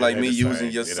It's like me the using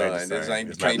same. your It ain't son. the This same. ain't-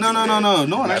 It's you can't not No.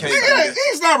 the same. can't-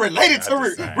 He's not related to Not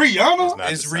the same. Rihanna. It's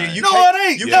not It's the real. same. You No, can't, it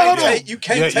ain't. You Yeah, can't hold on. take. You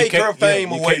can't take her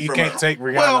fame away You from can't her. take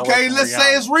Rihanna Well, away okay, from let's Rihanna.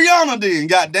 say it's Rihanna then.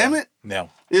 God damn it. No.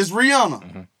 It's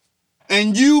Rihanna.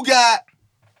 And you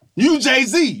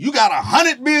Jay-Z. You got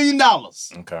 $100 million.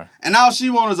 Okay. And all she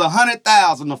wants is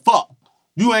 $100,000 to fuck.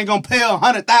 You ain't gonna pay her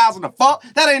 $100,000 to fuck?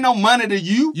 That ain't no money to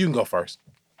you. You can go first.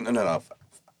 No.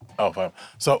 Oh, fine.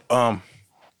 So, nah,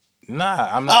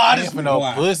 I'm Oh, not this paying for no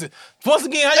nigga pussy. Once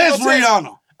again, how you It's gonna tell-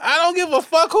 Rihanna. I don't give a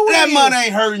fuck who That it is. money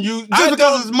ain't hurting you I just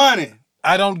because don't- it's money.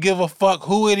 I don't give a fuck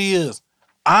who it is.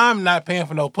 I'm not paying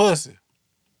for no pussy.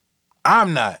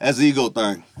 I'm not. That's an ego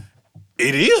thing.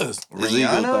 It is. It's an ego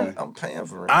Rihanna, thing. I'm paying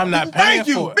for it. I'm not paying Thank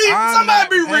you. for it. Be, I'm somebody not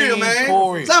be real, paying man.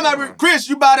 for it. Somebody be, Chris,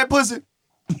 you buy that pussy?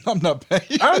 I'm not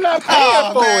paying. I'm not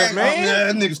paying for it, man.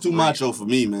 That nigga's too macho for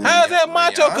me, man. How's that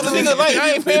macho? Because the nigga like,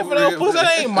 I ain't paying for no pussy.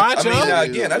 That ain't I macho. mean, now,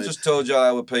 again, I just told y'all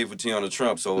I would pay for Tiana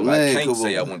Trump, so Man, I can't come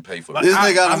say I on. wouldn't pay for it. This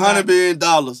nigga got I'm $100 not-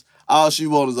 billion. All she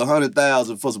wants is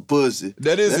 $100,000 for some pussy.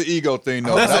 That is an ego thing,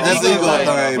 though. That's an That's ego ego thing. thing,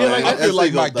 I feel man. like- I That's feel like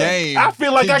ego my thing. game. I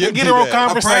feel like I can get me her on that.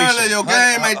 conversation. Apparently your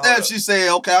game ain't that. She said,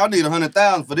 okay, I need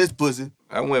 $100,000 for this pussy.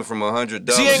 I went from $100.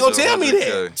 She ain't gonna to tell me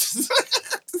 100K.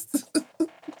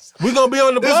 We gonna be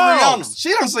on the This blogs. Rihanna.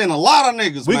 She done seen a lot of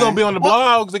niggas, We man. gonna be on the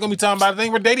blogs. They're gonna be talking about. I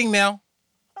think we're dating now.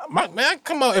 Man,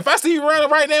 come on. If I see you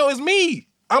running right now, it's me.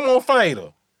 I'm on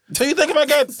Fader. So you think if I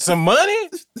got some money?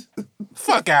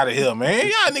 Fuck out of here, man.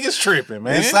 Y'all niggas tripping,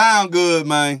 man. It sound good,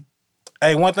 man.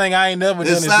 Hey, one thing I ain't never It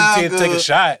done is be sound scared to take a good.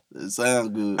 shot. It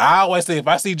sound good. I always say if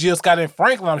I see Jill Scott and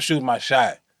Franklin, I'm shooting my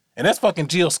shot. And that's fucking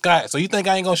Jill Scott. So you think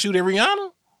I ain't gonna shoot at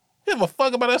Rihanna? Give a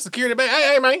fuck about that security bag.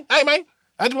 Hey, man.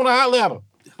 I just wanna holler at her.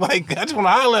 Like, I just wanna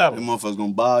holler at Them her. motherfuckers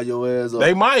gonna buy your ass up.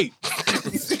 They might.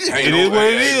 Ain't is what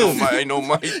it ain't is. Ain't no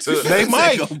mic to it. They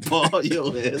might. gonna buy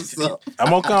your ass up. I'm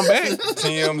gonna come back.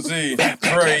 TMZ,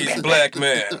 praise black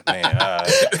man. Man,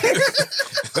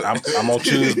 I'm gonna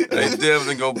choose. They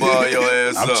definitely gonna ball your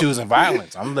ass I'm up. choosing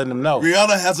violence. I'm letting them know.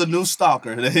 Rihanna has a new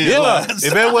stalker. The Yeah, headlines.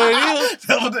 if that's what it is.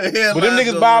 That's what the But headlines them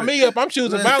niggas are. buy me up. I'm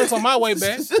choosing violence on my way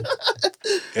back.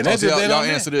 And that's So just y'all that on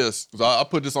answer that. this. So I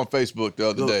put this on Facebook the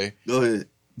other day. Go ahead.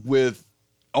 With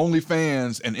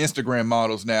OnlyFans and Instagram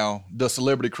models now, does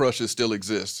celebrity crushes still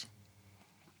exist?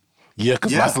 Yeah,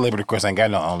 because Yeah. my celebrity crush ain't got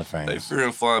no They OnlyFans. fear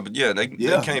and fun, but yeah, they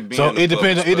Yeah. can't be. So in the it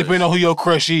depends. public It depends space. on who your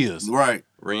crush is. Right.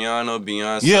 Rihanna,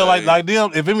 Beyonce. Yeah, like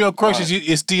them. If them your crushes,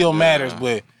 it still matters.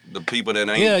 But the people that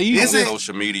ain't Yeah, you- on Is it-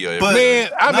 social media. But Man,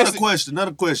 I another miss- question.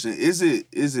 Another question. Is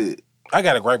it? I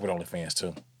got a gripe with OnlyFans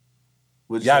too.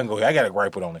 What'd you Y'all say? can go ahead. I got a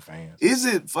gripe with OnlyFans. Is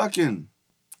it fucking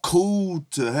cool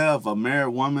to have a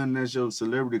married woman as your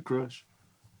celebrity crush?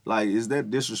 Like, is that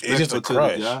disrespectful It's just a to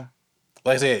crush. the guy?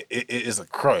 Like I said, it's a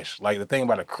crush. Like the thing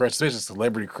about a crush, especially a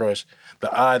celebrity crush,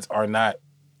 the odds are not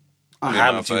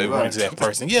high that you would run into that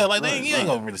person. Yeah, like you ain't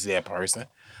gonna really see that person.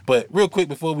 But real quick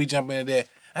before we jump into that,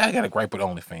 I got a gripe with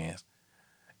OnlyFans.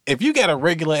 If you got a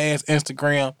regular ass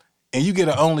Instagram and you get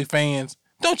an OnlyFans,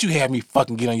 don't you have me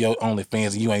fucking get on your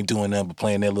OnlyFans and you ain't doing nothing but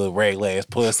playing that little regular ass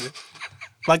pussy.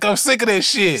 Like, I'm sick of that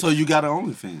shit. So you got an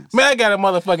OnlyFans? Man, I got a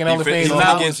motherfucking OnlyFans. finna and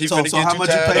I get- was he So, finna so get how you much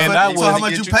you tied pay up. for And I that? So was- how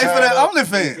much you pay for that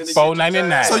OnlyFans?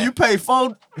 $4.99. So you pay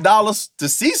 $4 to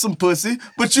see some pussy,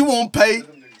 but you won't pay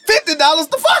 $50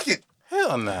 to fuck it.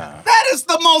 Hell no. That is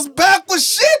the most backward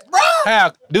shit, bro.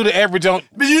 How do the average on?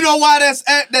 But you know why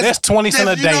that's 20 cents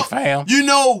a you day, know, fam. You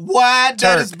know why that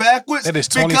Turk, is backwards? that is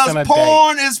 20 because cents a day.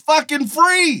 porn is fucking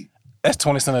free. That's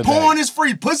 20 cents a day. Porn is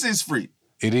free. Pussy is free.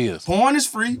 It is. Porn is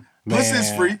free. Pussy is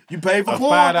Man, free. You pay for A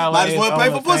porn. $5 Might as well pay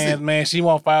for pussy. OnlyFans, man. She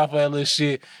won't file for that little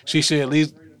shit. She should at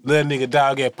least let a nigga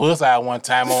dog get pussy out one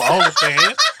time on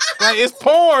OnlyFans. Like, it's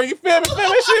porn. You feel me? Feel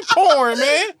that shit porn,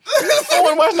 man. I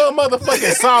wouldn't watch no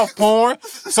motherfucking soft porn.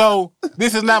 So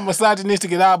this is not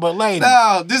misogynistic at all, but ladies,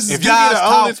 No, this is if you guys get an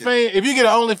talking. OnlyFans, if you get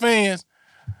an OnlyFans,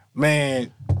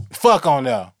 man, fuck on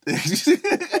there.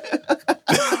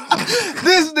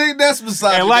 This nigga, that's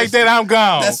misogynistic. And like that, I'm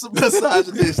gone. That's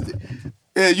misogynistic.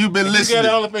 Yeah, you've been If you listening.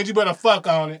 get an OnlyFans, you better fuck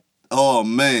on it. Oh,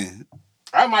 man.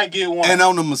 I might get one. And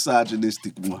on the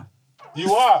misogynistic one.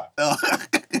 You are.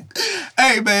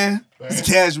 Hey, man. It's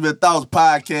Cashmere Thoughts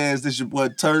Podcast. This your boy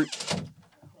Turk.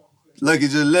 Lucky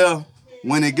just left.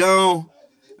 When it gone.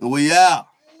 And we out.